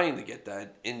trying to get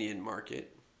that Indian market.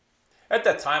 At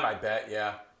that time, I bet,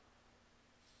 yeah.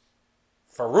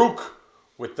 Farouk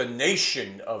with the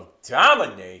Nation of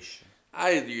Domination.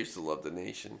 I used to love the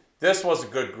Nation. This was a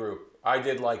good group. I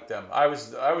did like them. I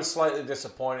was slightly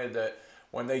disappointed that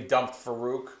when they dumped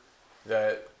Farouk,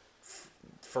 that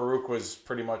Farouk was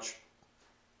pretty much,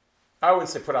 I wouldn't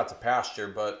say put out to pasture,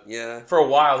 but yeah, for a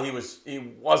while he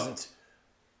wasn't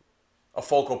a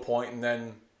focal point, and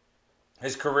then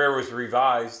his career was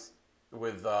revived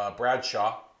with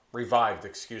Bradshaw. Revived,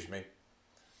 excuse me,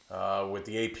 with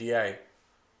the APA.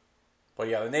 But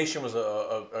yeah, the Nation was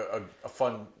a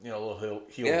fun, little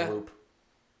heel group.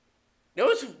 You know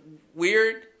what's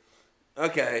weird?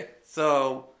 Okay,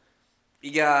 so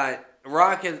you got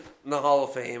Rock in the Hall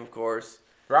of Fame, of course.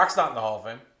 Rock's not in the Hall of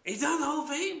Fame. He's not in the Hall of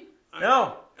Fame?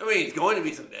 No. I mean, he's going to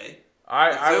be someday.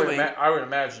 I would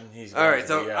imagine he's going all right, to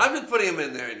so be, yeah. I'm just putting him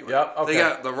in there anyway. Yep, okay.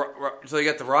 So you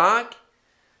got the Rock.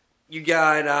 You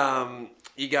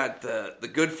got the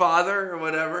Good Father or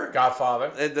whatever.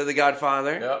 Godfather. The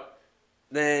Godfather. Yep.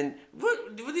 Then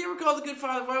what do you ever call the Good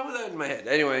Father? Why was that in my head?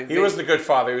 Anyway, he was the Good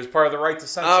Father. He was part of the Right to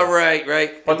Censor. Oh, right.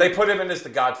 But they put him in as the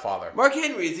Godfather. Mark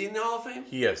Henry, is he in the Hall of Fame?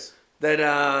 He is. But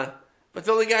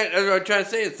the only guy I'm trying to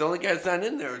say it's the only guy that's not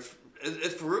in there. Is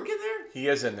Farouk in there? He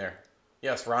is in there.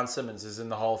 Yes, Ron Simmons is in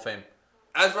the Hall of Fame.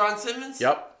 As Ron Simmons?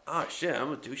 Yep. Oh shit,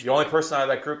 I'm a douchebag. The only person out of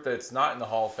that group that's not in the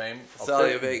Hall of Fame,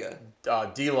 Sallia Vega,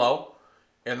 D'Lo,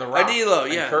 and The Rock. D'Lo,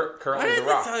 yeah. Currently The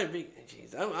Rock.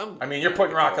 Jeez, I mean, you're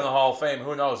putting Rock in the Hall of Fame.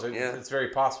 Who knows? It's very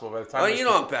possible. By the time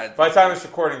I'm bad. By the time this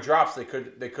recording drops, they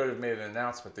could have made an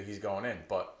announcement that he's going in.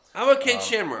 But how about Ken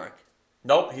Shamrock?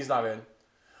 Nope, he's not in.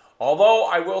 Although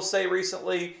I will say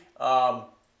recently,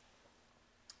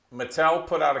 Mattel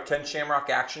put out a Ken Shamrock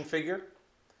action figure.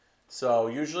 So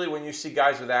usually when you see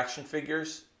guys with action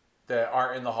figures that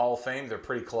aren't in the Hall of Fame, they're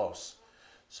pretty close.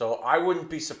 So I wouldn't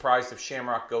be surprised if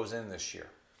Shamrock goes in this year.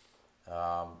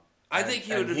 I think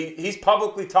he would. He's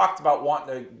publicly talked about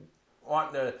wanting to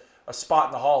a spot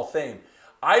in the Hall of Fame.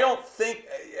 I don't think.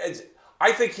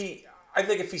 I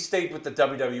think if he stayed with the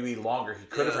WWE longer, he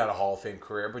could have had a Hall of Fame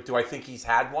career. But do I think he's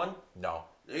had one? No.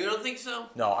 You don't think so?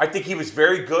 No. I think he was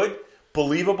very good,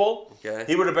 believable. Okay.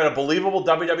 He would have been a believable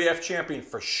WWF champion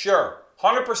for sure,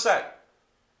 100%.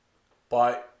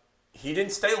 But he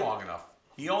didn't stay long enough.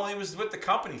 He only was with the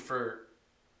company for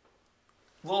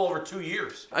a little over 2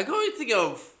 years. I can only think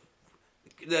of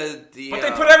the. But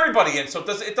they put everybody in, so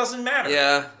it doesn't matter.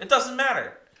 Yeah. It doesn't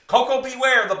matter. Coco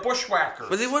Beware, the Bushwhackers.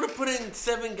 But they want to put in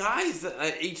 7 guys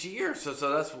each year, so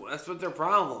that's what their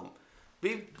problem.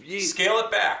 Scale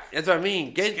it back. That's what I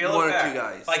mean. Get Scale one it or back. 2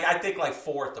 guys. I think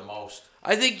 4 at the most.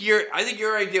 I think your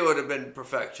idea would have been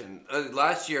perfection.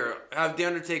 Last year, have The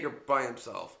Undertaker by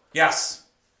himself. Yes.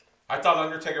 I thought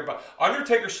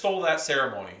Undertaker stole that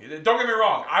ceremony. Don't get me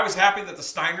wrong. I was happy that the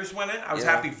Steiners went in. I was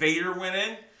happy Vader went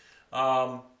in.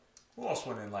 Who else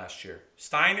went in last year?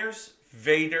 Steiners,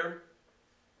 Vader.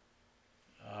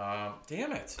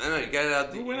 Damn it! I know you got it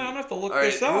out. I'm gonna have to look All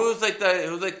this right, up. Who's like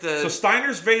the? So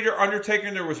Steiners, Vader, Undertaker,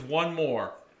 and there was one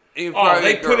more. They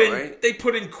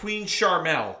put in Queen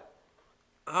Sharmell.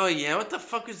 Oh yeah, what the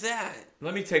fuck is that?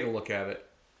 Let me take a look at it.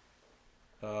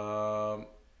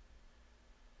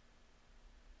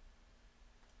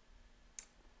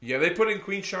 Yeah, they put in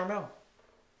Queen Sharmell.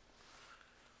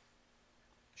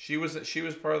 She was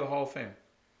part of the Hall of Fame.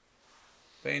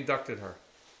 They inducted her.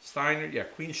 Steiner,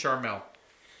 Queen Sharmell.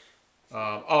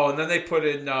 And then they put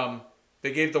in.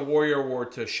 They gave the Warrior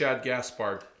Award to Shad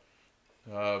Gaspard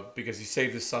because he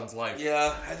saved his son's life.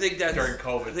 Yeah, I think that's during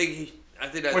COVID. I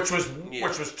think that's which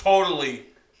was totally.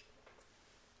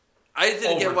 I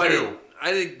didn't overdue. get what.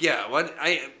 I didn't. Yeah, what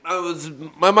I was.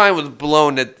 My mind was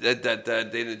blown that they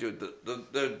didn't do it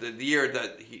the year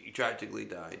that he tragically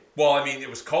died. Well, I mean, it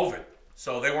was COVID,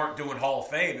 so they weren't doing Hall of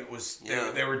Fame. It was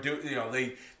they were doing.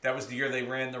 That was the year they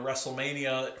ran the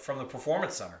WrestleMania from the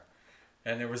Performance Center,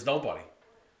 and there was nobody,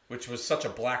 which was such a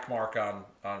black mark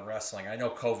on wrestling. I know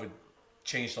COVID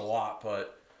changed a lot,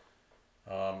 but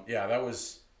that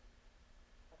was.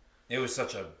 It was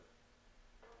such a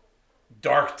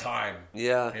dark time.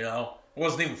 Yeah, it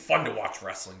wasn't even fun to watch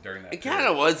wrestling during that. It kind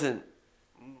of wasn't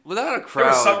without a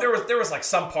crowd. There was like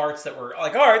some parts that were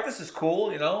like, all right, this is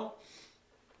cool,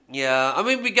 Yeah, I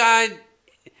mean we got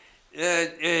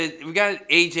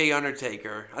AJ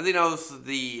Undertaker. I think that was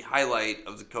the highlight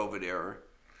of the COVID era.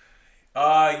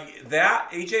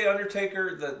 That AJ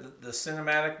Undertaker, the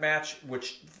cinematic match,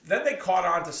 which then they caught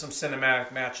on to some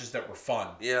cinematic matches that were fun.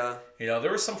 Yeah,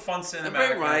 there was some fun cinematic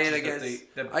Bray Wyatt, matches.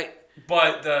 I guess.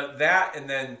 But that and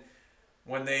then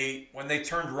when they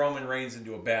turned Roman Reigns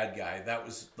into a bad guy, that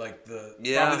was like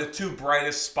probably the 2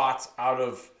 brightest spots out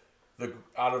of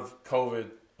COVID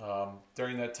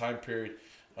during that time period.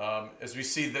 As we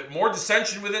see that more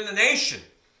dissension within the nation.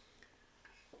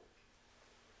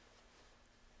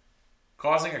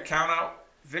 Causing a count-out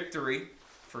victory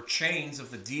for Chains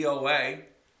of the DOA.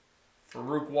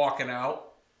 Farouk walking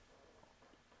out.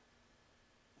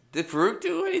 Did Farouk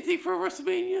do anything for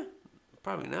WrestleMania?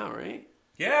 Probably not, right?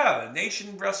 Yeah, the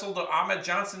Nation wrestled Ahmed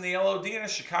Johnson, the LOD, in a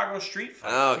Chicago street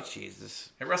fight. Oh,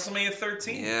 Jesus. At WrestleMania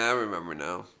 13. Yeah, I remember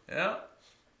now. Yeah.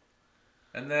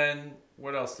 And then,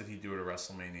 what else did he do at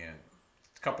WrestleMania?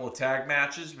 A couple of tag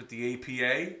matches with the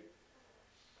APA.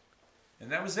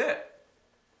 And that was it.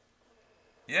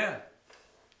 Yeah.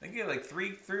 I think he had like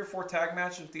three or four tag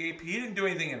matches with the AP. He didn't do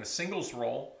anything in a singles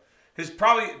role. His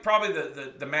probably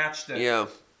the match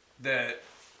that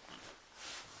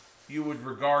you would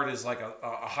regard as like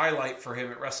a highlight for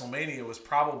him at WrestleMania was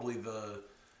probably the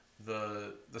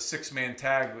 6-man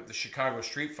tag with the Chicago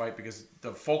street fight, because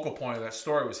the focal point of that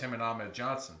story was him and Ahmed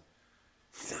Johnson.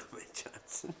 Ahmed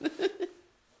Johnson.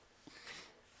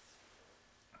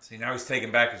 See, now he's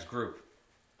taking back his group.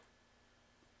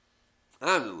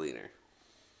 I'm the leader.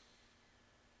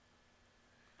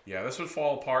 Yeah, this would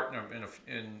fall apart in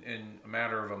a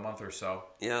matter of a month or so.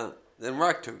 Yeah, then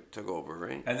Rock took over,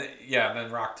 right? And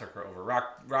then Rock took her over.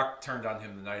 Rock turned on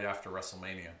him the night after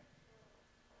WrestleMania.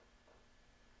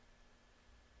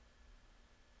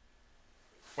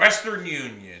 Western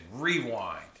Union,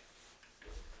 Rewind.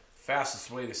 Fastest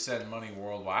way to send money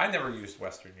worldwide. I never used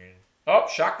Western Union. Oh,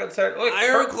 shotgun set. Look,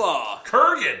 Iron Claw.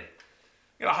 Kurgan.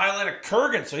 Got a highlight of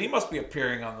Kurgan, so he must be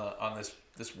appearing on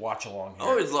this watch along here. I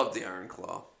always loved the Iron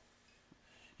Claw.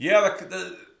 Yeah,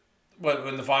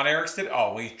 when the Von Erichs did.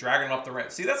 Oh, he's dragging him up the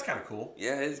ramp. See, that's kind of cool.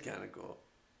 Yeah, it is kind of cool.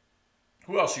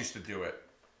 Who else used to do it?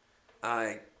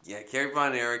 Kerry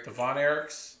Von Erich. The Von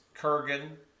Erichs, Kurgan.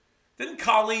 Didn't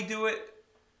Khali do it?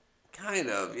 Kind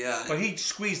of, yeah. But he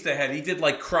squeezed the head. He did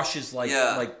like crushes, like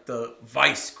the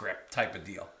vice grip type of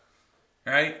deal.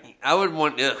 right? I would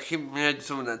want imagine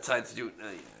someone that side to do it.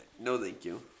 No, thank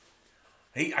you.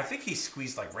 I think he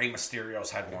squeezed like Rey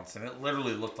Mysterio's head once, and it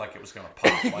literally looked like it was going to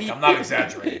pop. Like I'm not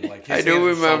exaggerating. Like his I do hands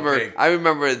were so remember. big. I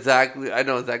remember exactly. I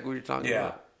know exactly what you're talking Yeah,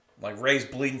 about. like Ray's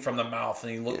bleeding from the mouth,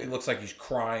 and he looks like he's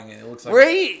crying, and it looks like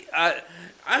Ray, I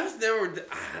was never.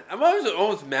 I'm always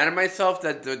almost mad at myself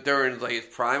that during like his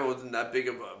prime, I wasn't that big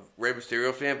of a Rey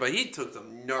Mysterio fan, but he took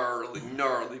some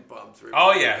gnarly bumps.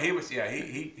 Oh yeah, he was. Yeah,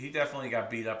 he definitely got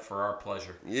beat up for our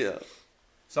pleasure. Yeah.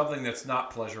 Something that's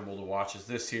not pleasurable to watch is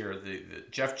this here. The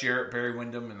Jeff Jarrett, Barry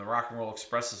Windham, and the Rock and Roll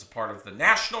Express is a part of the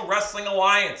National Wrestling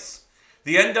Alliance,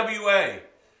 the NWA.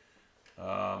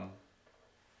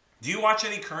 Do you watch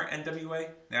any current NWA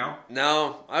now?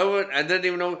 No, I didn't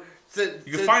even know.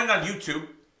 You can find it on YouTube.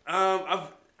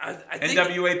 I think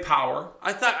NWA Power.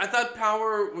 I thought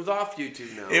Power was off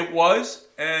YouTube now. It was,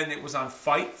 and it was on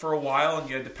Fight for a while, and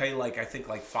you had to pay I think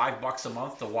 $5 a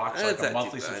month to watch That's like a not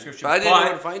monthly too bad. subscription. But I didn't know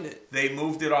where to find it. They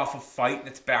moved it off of Fight, and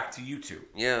it's back to YouTube.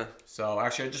 Yeah. So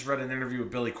actually, I just read an interview with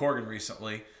Billy Corgan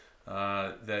recently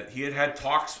that he had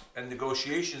talks and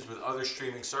negotiations with other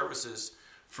streaming services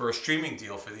for a streaming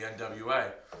deal for the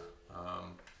NWA.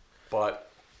 But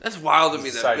that's wild to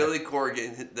me that decided- Billy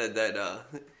Corgan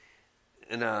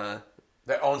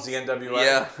that owns the NWA.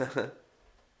 Yeah.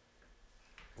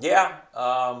 Yeah.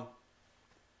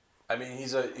 I mean,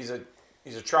 he's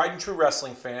a tried and true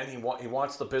wrestling fan. He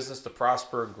wants the business to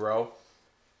prosper and grow.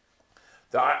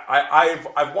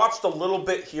 I've watched a little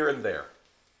bit here and there.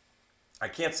 I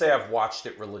can't say I've watched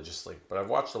it religiously, but I've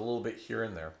watched a little bit here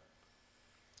and there.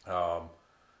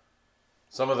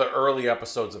 Some of the early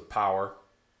episodes of Power,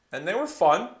 and they were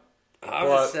fun. I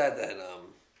was sad that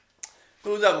who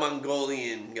was that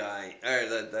Mongolian guy? Or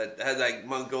that had that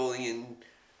Mongolian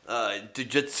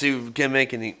jiu-jitsu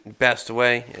gimmick, and he passed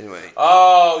away. Anyway.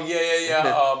 Oh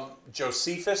yeah.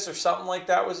 Josephus or something like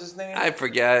that was his name. I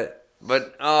forget,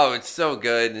 but it's so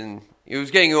good, and he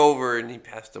was getting over, and he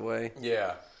passed away.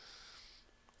 Yeah.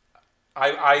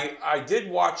 I did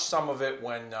watch some of it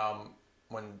when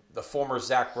the former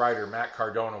Zack Ryder, Matt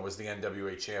Cardona, was the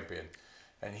NWA champion,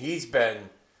 and he's been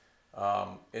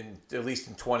at least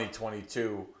in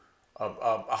 2022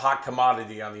 a hot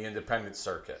commodity on the independent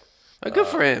circuit. Good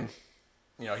for him.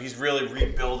 You know, he's really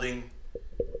rebuilding.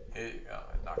 I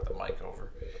knocked the mic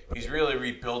over. He's really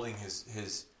rebuilding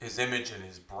his image and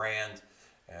his brand,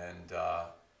 and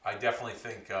I definitely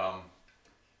think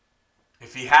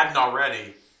if he hadn't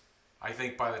already, I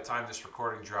think by the time this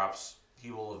recording drops, he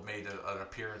will have made an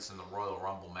appearance in the Royal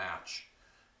Rumble match.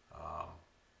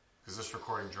 Because this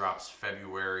recording drops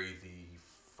February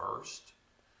the 1st.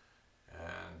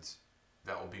 And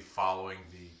that will be following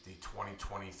the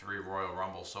 2023 Royal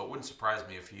Rumble. So it wouldn't surprise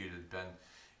me if he had been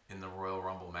in the Royal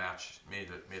Rumble match, made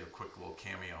a quick little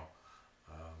cameo.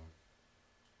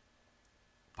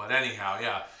 But anyhow,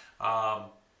 yeah.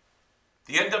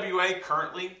 The NWA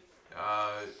currently...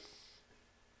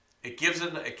 It gives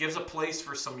a place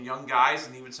for some young guys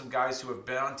and even some guys who have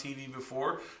been on TV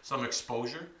before some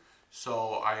exposure.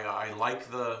 So I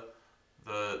like the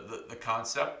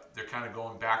concept. They're kind of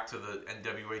going back to the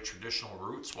NWA traditional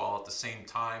roots while at the same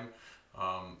time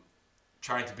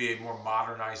trying to be a more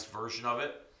modernized version of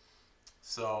it.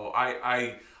 So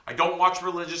I don't watch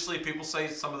religiously. People say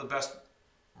it's some of the best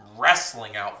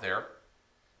wrestling out there,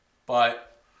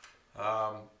 but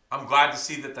I'm glad to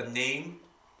see that the name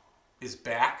is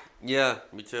back. Yeah,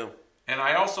 me too. And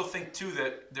I also think, too,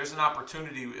 that there's an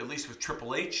opportunity, at least with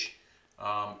Triple H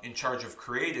in charge of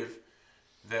creative,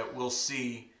 that we'll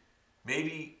see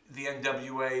maybe the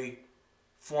NWA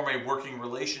form a working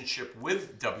relationship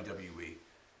with WWE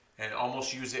and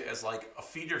almost use it as like a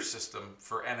feeder system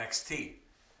for NXT.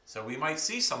 So we might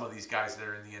see some of these guys that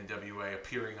are in the NWA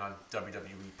appearing on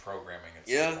WWE programming at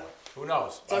some point. Who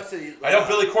knows? I know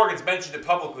Billy Corgan's mentioned it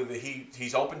publicly that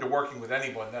he's open to working with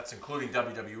anyone, that's including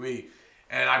WWE.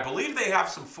 And I believe they have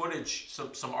some footage,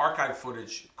 some archive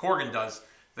footage, Corgan does,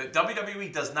 that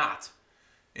WWE does not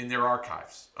in their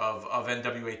archives of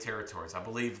NWA territories. I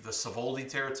believe the Savoldi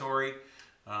territory.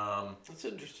 That's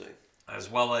interesting. As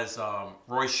well as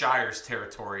Roy Shire's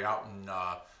territory out in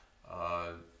the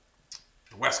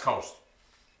West Coast.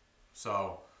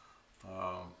 So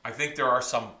I think there are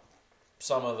some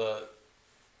of the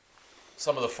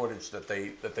footage that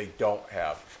they don't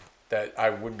have, that I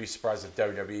wouldn't be surprised if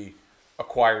WWE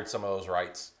acquired some of those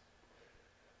rights.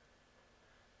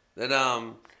 That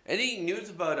any news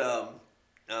about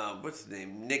what's his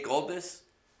name, Nick Aldis?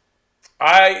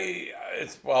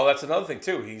 That's another thing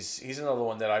too. He's another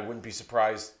one that I wouldn't be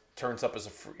surprised turns up as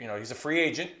he's a free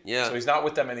agent. Yeah. So he's not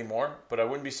with them anymore. But I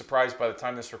wouldn't be surprised by the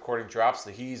time this recording drops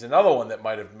that he's another one that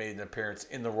might have made an appearance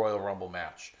in the Royal Rumble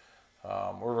match.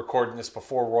 We're recording this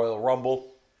before Royal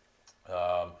Rumble,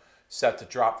 set to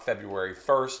drop February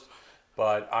 1st.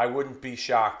 But I wouldn't be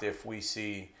shocked if we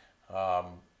see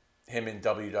him in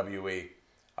WWE.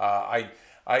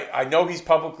 I know he's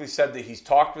publicly said that he's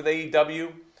talked with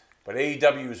AEW, but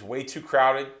AEW is way too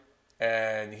crowded,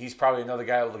 and he's probably another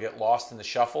guy that will get lost in the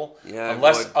shuffle. Yeah,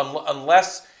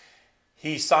 unless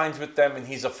he signs with them and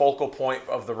he's a focal point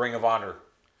of the Ring of Honor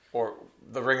or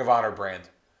the Ring of Honor brand,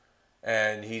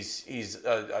 and he's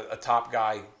a top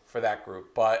guy for that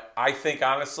group. But I think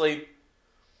honestly,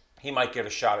 he might get a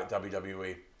shot at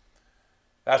WWE.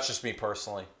 That's just me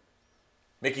personally.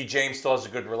 Mickie James still has a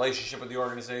good relationship with the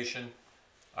organization.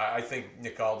 I think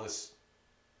Nick Aldis,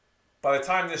 by the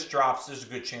time this drops, there's a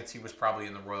good chance he was probably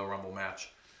in the Royal Rumble match.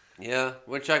 Yeah,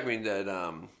 wouldn't shock me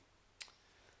that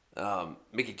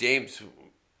Mickie James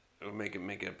would make an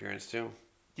appearance too.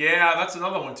 Yeah, that's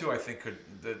another one too. I think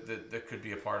that could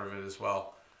be a part of it as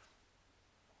well.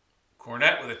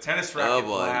 Cornette with a tennis racket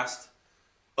blast.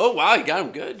 Oh wow, he got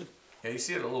him good. Yeah, you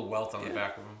see it, a little welt on the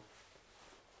back of him.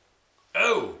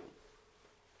 Oh.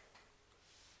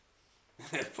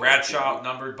 Bradshaw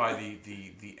outnumbered by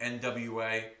the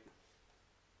NWA.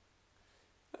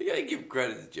 I gotta give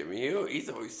credit to Jimmy. He's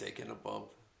always taking a bump.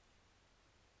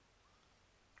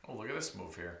 Oh, look at this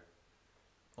move here.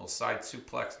 Little side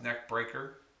suplex neck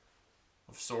breaker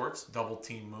of sorts. Double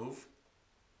team move.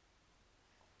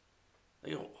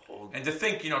 And to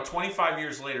think, 25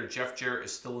 years later, Jeff Jarrett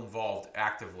is still involved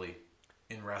actively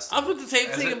in wrestling. I was with the same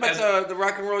thing about the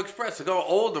Rock and Roll Express. Look how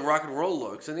old the Rock and Roll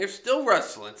looks, and they're still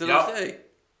wrestling to this day.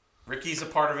 Ricky's a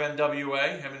part of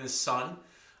NWA, him and his son.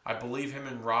 I believe him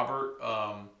and Robert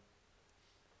are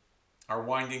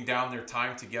winding down their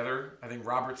time together. I think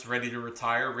Robert's ready to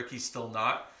retire. Ricky's still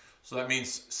not. So that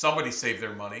means somebody saved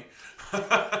their money.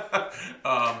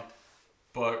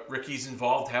 But Ricky's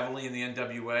involved heavily in the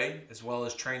NWA, as well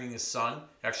as training his son,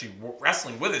 actually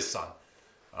wrestling with his son.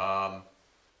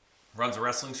 Runs a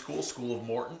wrestling school, School of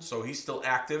Morton, so he's still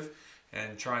active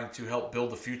and trying to help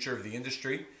build the future of the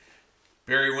industry.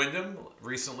 Barry Windham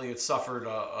recently had suffered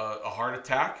a heart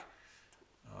attack.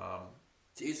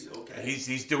 Jesus, okay.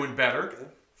 He's doing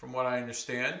better, from what I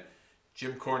understand.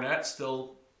 Jim Cornette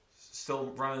still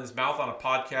running his mouth on a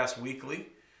podcast weekly.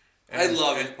 I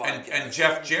love his podcast. And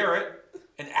Jeff Jarrett,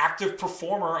 an active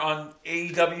performer on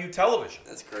AEW television.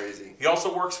 That's crazy. He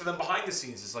also works for them behind the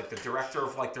scenes as like the director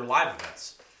of like their live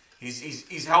events.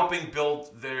 He's helping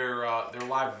build their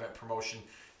live event promotion.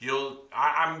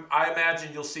 I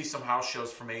imagine you'll see some house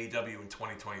shows from AEW in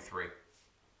 2023.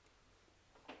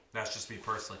 That's just me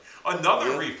personally.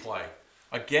 Another replay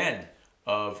again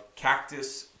of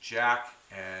Cactus Jack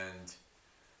and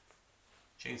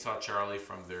Chainsaw Charlie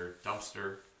from their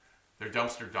dumpster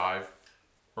dive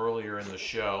earlier in the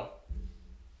show.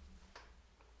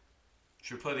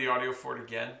 Should we play the audio for it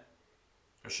again?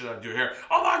 Or should I do it here?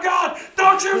 Oh my God!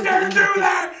 Don't you dare do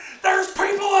that! There's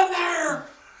people in there!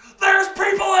 There's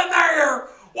people in there!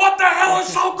 What the hell is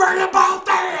so great about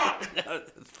that?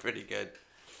 That's pretty good.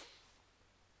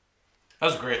 That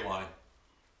was a great line.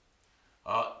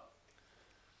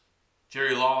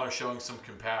 Jerry Lawler showing some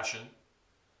compassion.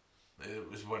 It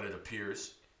was what it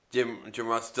appears. Jim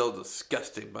Ross still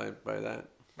disgusted by that.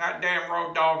 That damn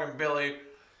Road Dogg and Billy,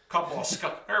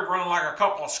 they're running like a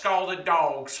couple of scalded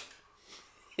dogs.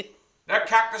 That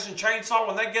Cactus and Chainsaw,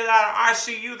 when they get out of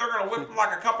ICU, they're going to whip them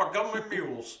like a couple of government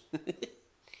mules.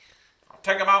 I'll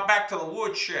take them out back to the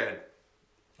woodshed.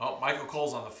 Oh, Michael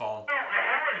Cole's on the phone. The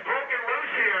hell is broken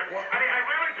loose here? I mean, I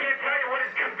really can't tell you what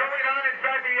is going on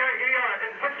inside the ER.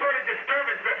 There's some sort of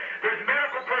disturbance. There's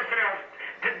medical personnel,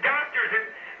 the doctors,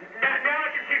 and now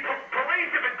I can see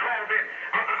police have been called in.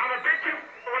 I'm a bit too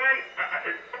away.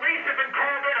 Police have been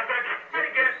called in. I'm going to try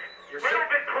to get a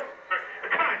little bit closer.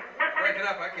 Come on. Break it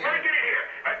up. I can't. Let me get in here.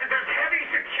 There's heavy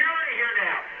security here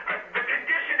now. The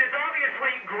condition is obviously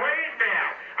grave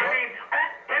now. I mean,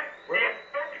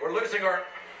 we're losing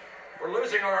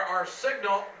our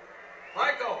signal.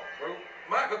 Michael,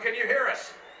 can you hear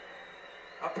us?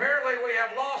 Apparently we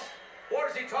have lost. What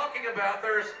is he talking about?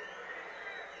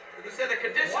 He said the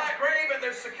condition is grave and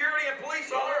there's security and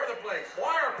police all over the place.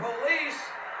 Why are police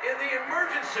in the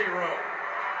emergency room?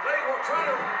 They will try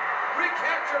to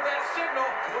recapture that signal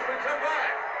when we come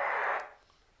back.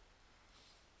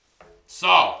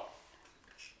 So,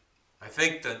 I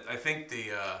think the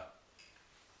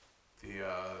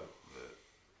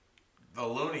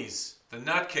loonies, the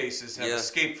nutcases, have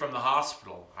escaped from the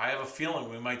hospital. I have a feeling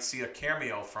we might see a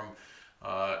cameo from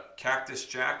Cactus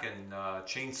Jack and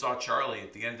Chainsaw Charlie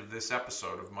at the end of this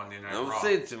episode of Monday Night Raw.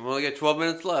 We'll see. We only got 12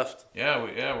 minutes left. Yeah,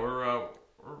 we're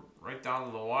right down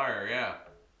to the wire. Yeah.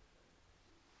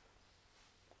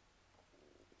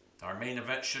 Our main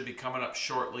event should be coming up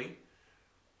shortly.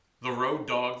 The Road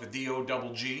Dogg, the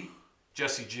D-O-double-G,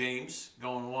 Jesse James,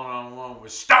 going one-on-one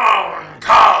with Stone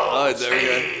Cold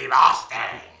Steve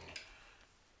Austin.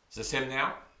 Is this him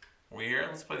now? Are we here?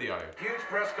 Let's play the audio. Huge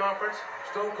press conference.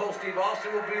 Stone Cold Steve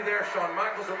Austin will be there. Shawn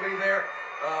Michaels will be there.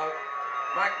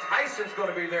 Mike Tyson's going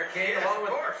to be there, King, along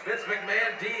with Vince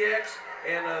McMahon, DX,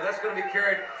 and that's going to be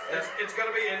carried. It's going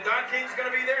to be, and Don King's going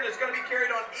to be there, and it's going to be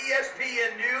carried on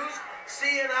ESPN News,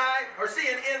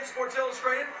 CNN Sports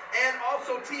Illustrated, and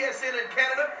also TSN in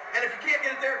Canada. And if you can't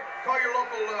get it there, call your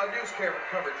local news coverage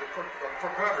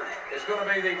for coverage. It's going to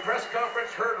be the press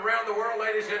conference heard around the world,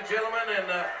 ladies and gentlemen, and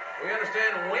we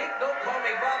understand Wink, don't call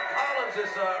me Bob Collins,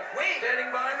 is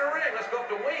standing behind the ring. Let's go up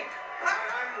to Wink.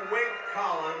 I'm Wink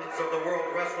Collins of the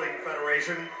World Wrestling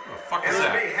Federation. What the fuck and is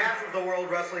on that? behalf of the World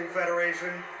Wrestling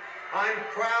Federation, I'm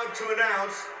proud to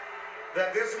announce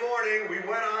that this morning we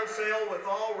went on sale with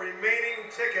all remaining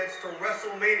tickets to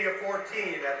WrestleMania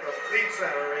 14 at the Fleet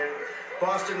Center in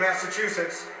Boston,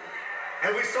 Massachusetts.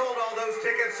 And we sold all those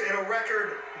tickets in a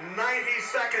record 90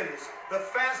 seconds, the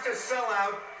fastest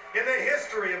sellout in the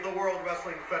history of the World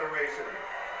Wrestling Federation.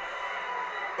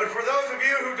 But for those of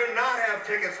you who do not have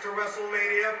tickets to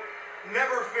WrestleMania,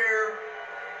 never fear,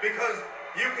 because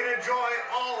you can enjoy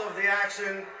all of the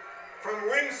action from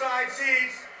ringside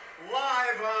seats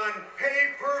live on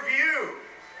pay-per-view.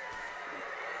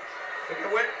 Look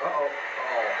at Wink. Uh-oh.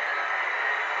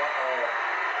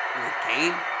 Is it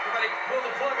Kane? Somebody pull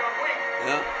the plug on Wink.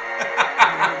 Yeah.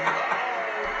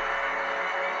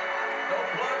 No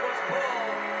plug was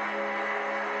pulled.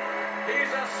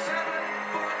 He's a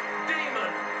 7-foot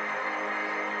demon.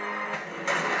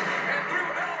 And through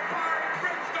hellfire and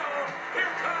brimstone,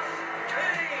 here comes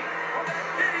Kane on that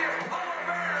hideous polar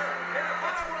bear. And if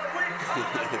I were Wink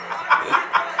Collins, I'd kick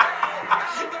the hell out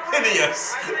of the ring. Hideous.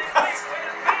 I think Wink's in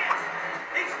his pants.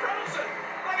 He's frozen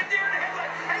like a deer in the headlight.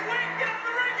 Hey, Wink, get out of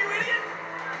the ring, you idiot.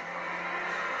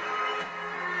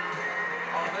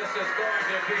 Oh, this is going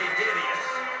to be hideous.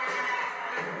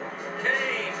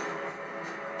 Kane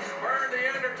burned The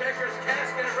Undertaker's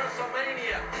casket at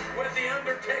WrestleMania with The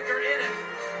Undertaker in it.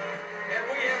 And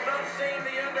we have not seen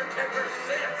The Undertaker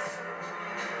since.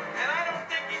 And I don't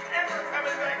think he's ever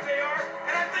coming back, JR.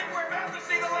 And I think we're about to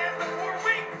see the last of 4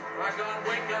 weeks. My God,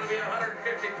 Wink got to be 150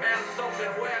 pounds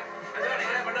soaking wet and doesn't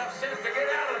have enough sense to get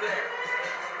out of there.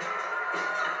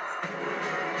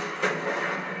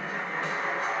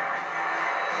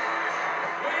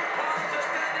 Wink Collins is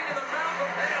standing in the mouth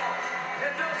of hell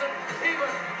and doesn't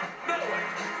even know it.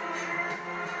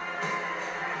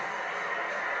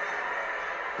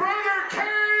 Brother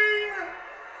Kane,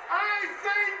 I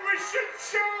think we should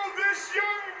show this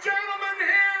young gentleman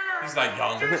here He's not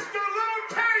young. just a little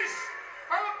taste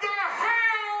of the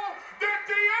hell that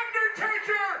The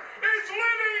Undertaker is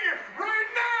living right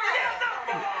now.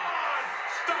 Come on!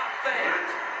 Stop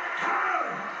that!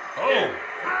 Oh.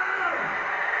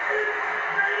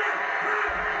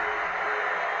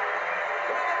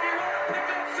 Well, if you want to pick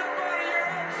up somebody your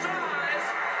own size,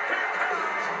 here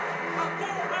comes a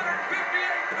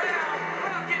 458-pound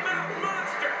Rocky Mountain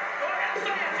monster. Go ahead and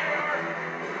say it,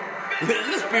 JR. Is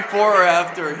this before or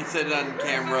after he said it on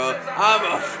camera? I'm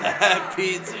a fat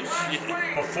piece of shit.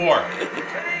 Before.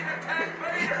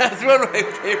 That's one of my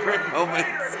favorite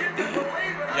moments.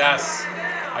 Yes.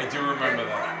 I do remember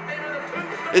that.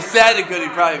 It's sad because he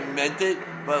probably meant it,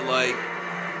 but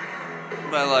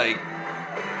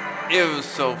it was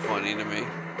so funny to me.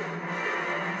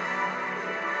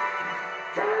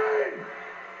 Kane,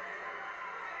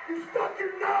 you stuck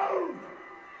your nose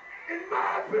in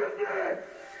my business.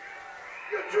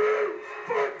 You drew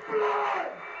for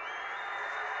blood.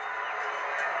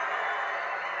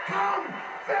 Come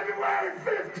February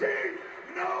 15th,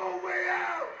 no way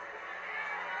out.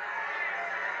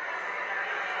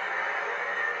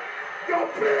 Your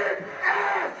big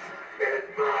ass is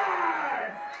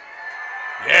mine.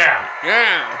 Yeah.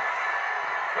 Yeah.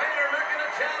 Vader making a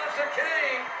challenge to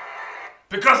Kane.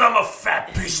 Because I'm a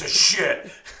fat piece of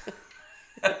shit.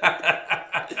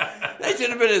 That should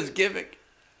have been his gimmick.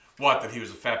 What, that he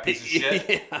was a fat piece of shit?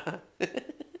 Yeah.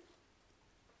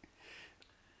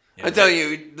 Yeah, I'm telling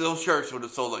you, those shirts would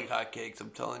have sold like hotcakes, I'm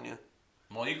telling you.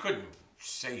 Well, you couldn't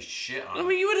say shit on I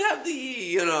mean, you would have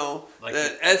the, Like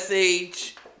the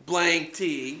SH blank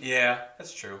T. Yeah,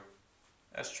 that's true.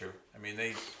 That's true. I mean,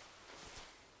 they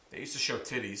used to show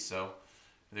titties, so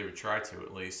they would try to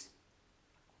at least.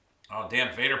 Oh,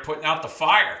 damn, Vader putting out the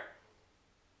fire.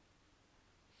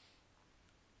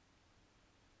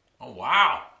 Oh,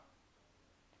 wow.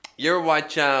 You ever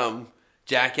watch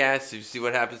Jackass? You see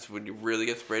what happens when you really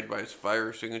get sprayed by his fire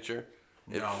extinguisher?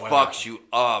 It fucks you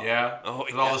up. Yeah? Oh,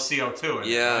 with all the CO2 in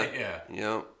it, right? Yeah.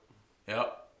 Yep.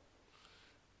 Yep.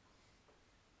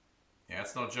 Yeah,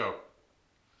 it's no joke.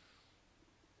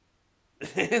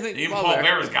 Even Paul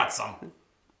Bear's got some. Who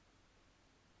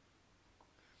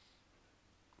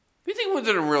do you think was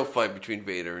in a real fight between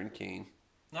Vader and Kane?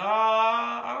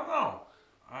 I don't know.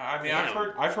 I mean,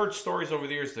 I've heard stories over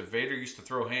the years that Vader used to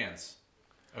throw hands,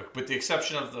 with the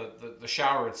exception of the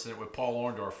shower incident with Paul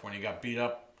Orndorff when he got beat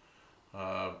up.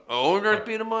 Orndorff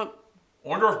beat him up?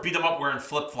 Orndorff beat him up wearing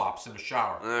flip-flops in the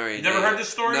shower. All right, you never heard this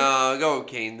story? No, go with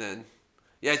Kane then.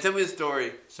 Yeah, tell me the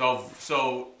story.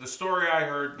 So the story I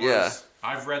heard was,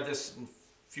 I've read this in a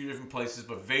few different places,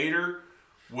 but Vader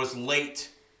was late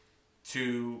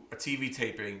to a TV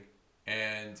taping,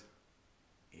 and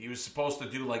he was supposed to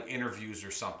do like interviews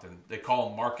or something. They call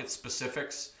them market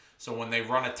specifics. So when they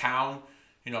run a town,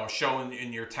 show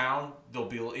in your town, they'll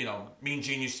be, Mean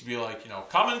Gene used to be like,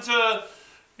 coming to,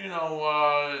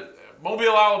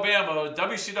 Mobile, Alabama,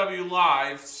 WCW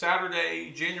Live,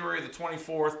 Saturday, January the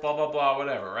 24th, blah, blah, blah,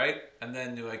 whatever, right? And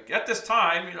then you're like, at this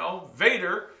time,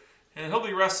 Vader, and he'll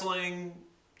be wrestling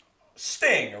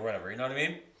Sting or whatever, you know what I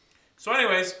mean? So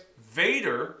anyways,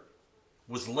 Vader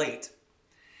was late.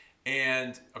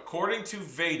 And according to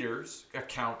Vader's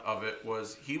account of it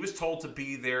was he was told to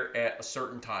be there at a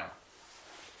certain time.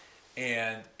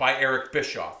 And by Eric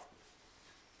Bischoff.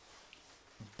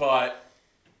 But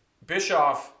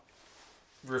Bischoff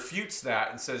refutes that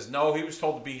and says, no, he was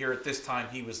told to be here at this time.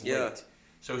 He was late.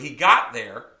 So he got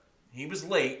there. He was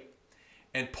late.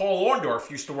 And Paul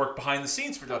Orndorff used to work behind the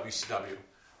scenes for WCW.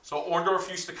 So Orndorff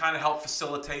used to kind of help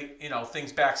facilitate,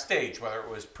 things backstage, whether it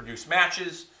was produce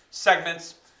matches,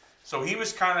 segments. So he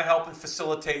was kind of helping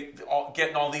facilitate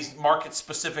getting all these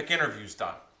market-specific interviews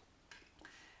done.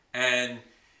 And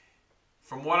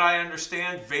from what I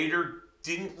understand, Vader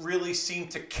didn't really seem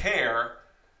to care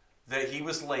that he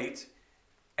was late.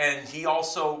 And he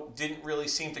also didn't really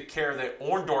seem to care that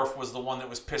Orndorff was the one that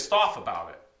was pissed off about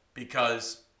it.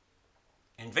 Because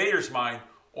in Vader's mind,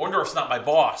 Orndorff's not my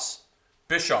boss.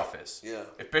 Bischoff is. Yeah.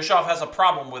 If Bischoff has a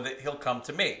problem with it, he'll come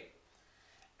to me.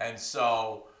 And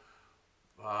so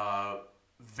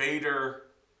Vader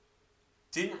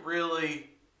didn't really,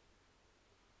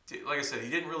 like I said, he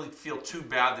didn't really feel too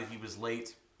bad that he was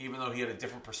late, even though he had a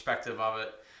different perspective of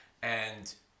it.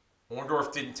 And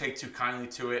Orndorff didn't take too kindly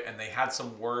to it, and they had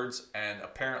some words, and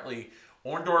apparently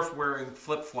Orndorff wearing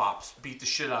flip-flops beat the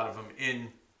shit out of him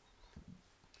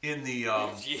in the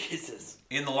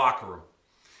locker room.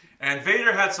 And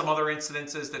Vader had some other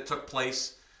incidences that took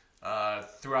place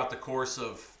throughout the course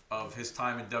of his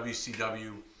time in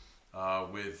WCW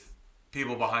with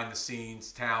people behind the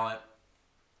scenes, talent,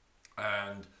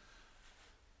 and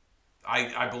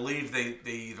I believe they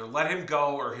either let him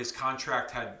go or his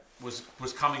contract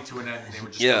was coming to an end and they were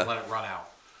just going to let it run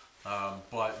out.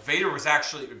 But Vader was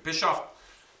actually Bischoff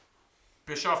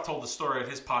told the story at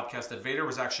his podcast that Vader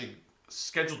was actually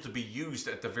scheduled to be used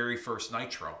at the very first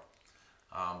Nitro.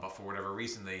 But for whatever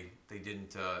reason, they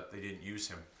didn't use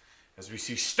him. As we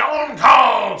see Stone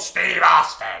Cold Steve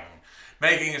Austin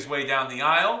making his way down the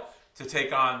aisle to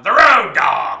take on the Road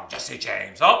Dogg, Jesse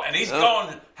James. Oh, and he's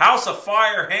going House of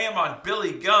Fire ham on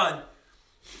Billy Gunn.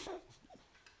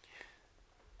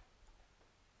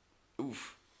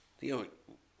 Oof. Yeah.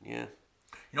 You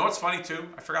know what's funny, too?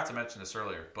 I forgot to mention this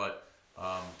earlier, but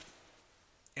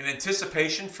in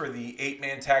anticipation for the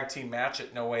 8-man tag team match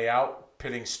at No Way Out,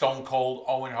 pitting Stone Cold,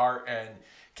 Owen Hart, and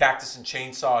Cactus and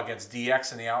Chainsaw against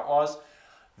DX and the Outlaws,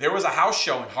 there was a house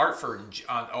show in Hartford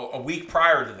a week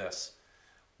prior to this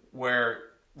where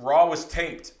Raw was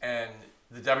taped and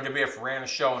the WWF ran a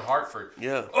show in Hartford.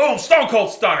 Yeah. Oh, Stone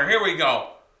Cold Stunner. Here we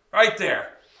go. Right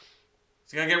there.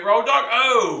 Is he going to get Road Dogg?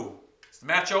 Oh. Is the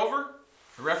match over?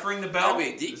 The ref ring the bell?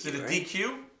 That'd be a DQ, Is it a right?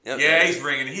 DQ? Yep, yeah, he's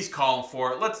ringing it. He's calling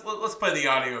for it. Let's play the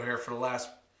audio here for the last,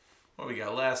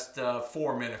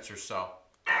 4 minutes or so.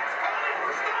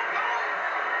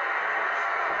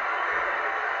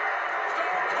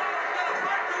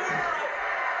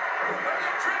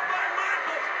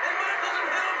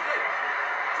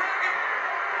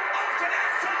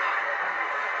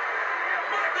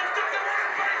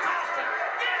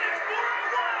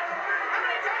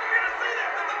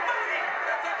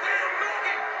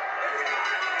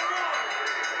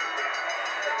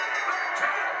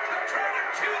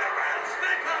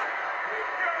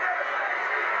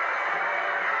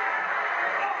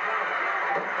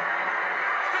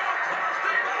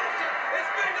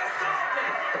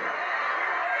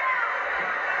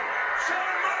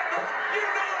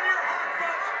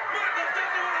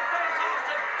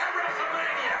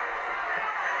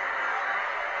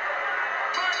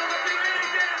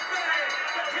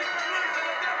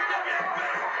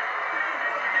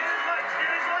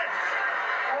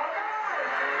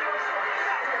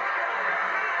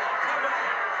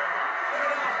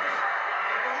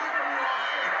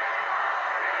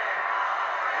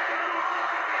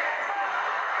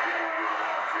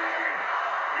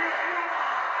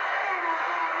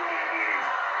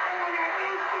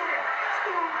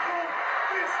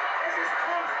 This is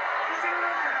close. This is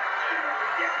over.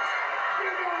 Yes.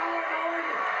 You know I want to win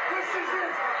it. This is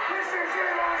it. This is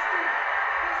it, Austin.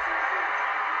 This is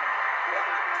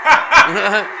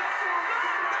it.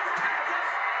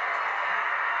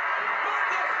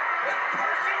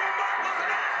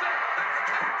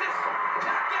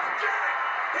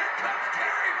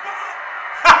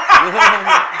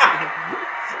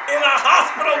 In a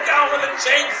hospital gown with a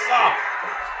chainsaw.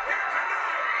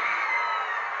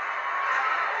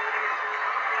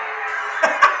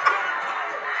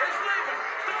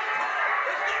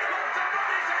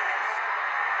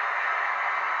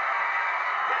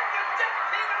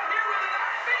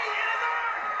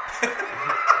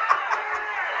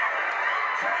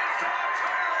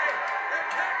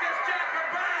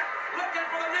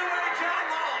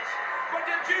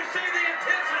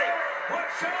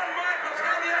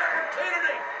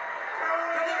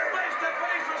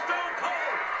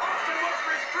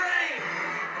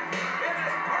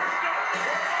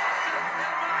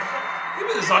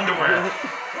 His underwear.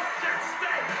 What's at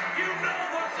stake? You know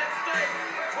what's at stake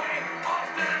between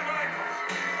Austin and Michaels.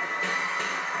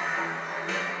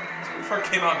 Before it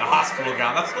came out in the hospital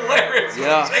gown. That's hilarious.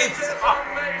 Yeah.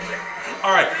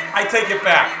 All right, I take it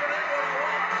back.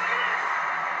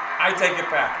 I take it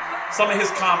back. Some of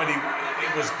his comedy,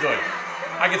 it was good.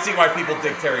 I can see why people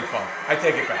dig Terry Funk. I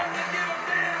take it back.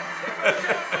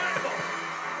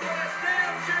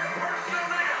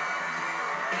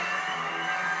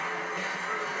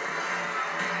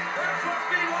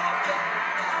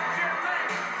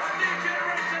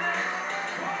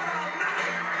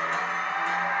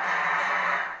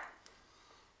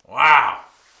 Wow.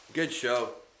 Good show.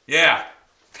 Yeah.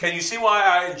 Can you see why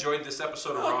I enjoyed this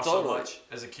episode of Raw totally. so much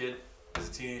as a kid, as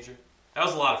a teenager? That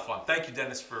was a lot of fun. Thank you,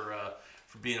 Dennis, for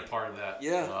being a part of that.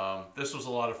 Yeah. This was a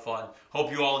lot of fun.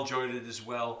 Hope you all enjoyed it as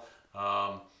well.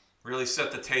 Really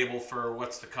set the table for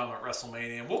what's to come at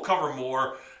WrestleMania. And we'll cover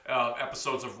more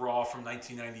episodes of Raw from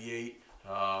 1998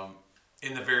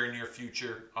 in the very near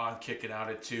future on Kicking Out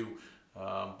at 2.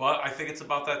 But I think it's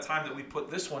about that time that we put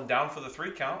this one down for the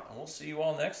 3 count, and we'll see you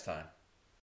all next time.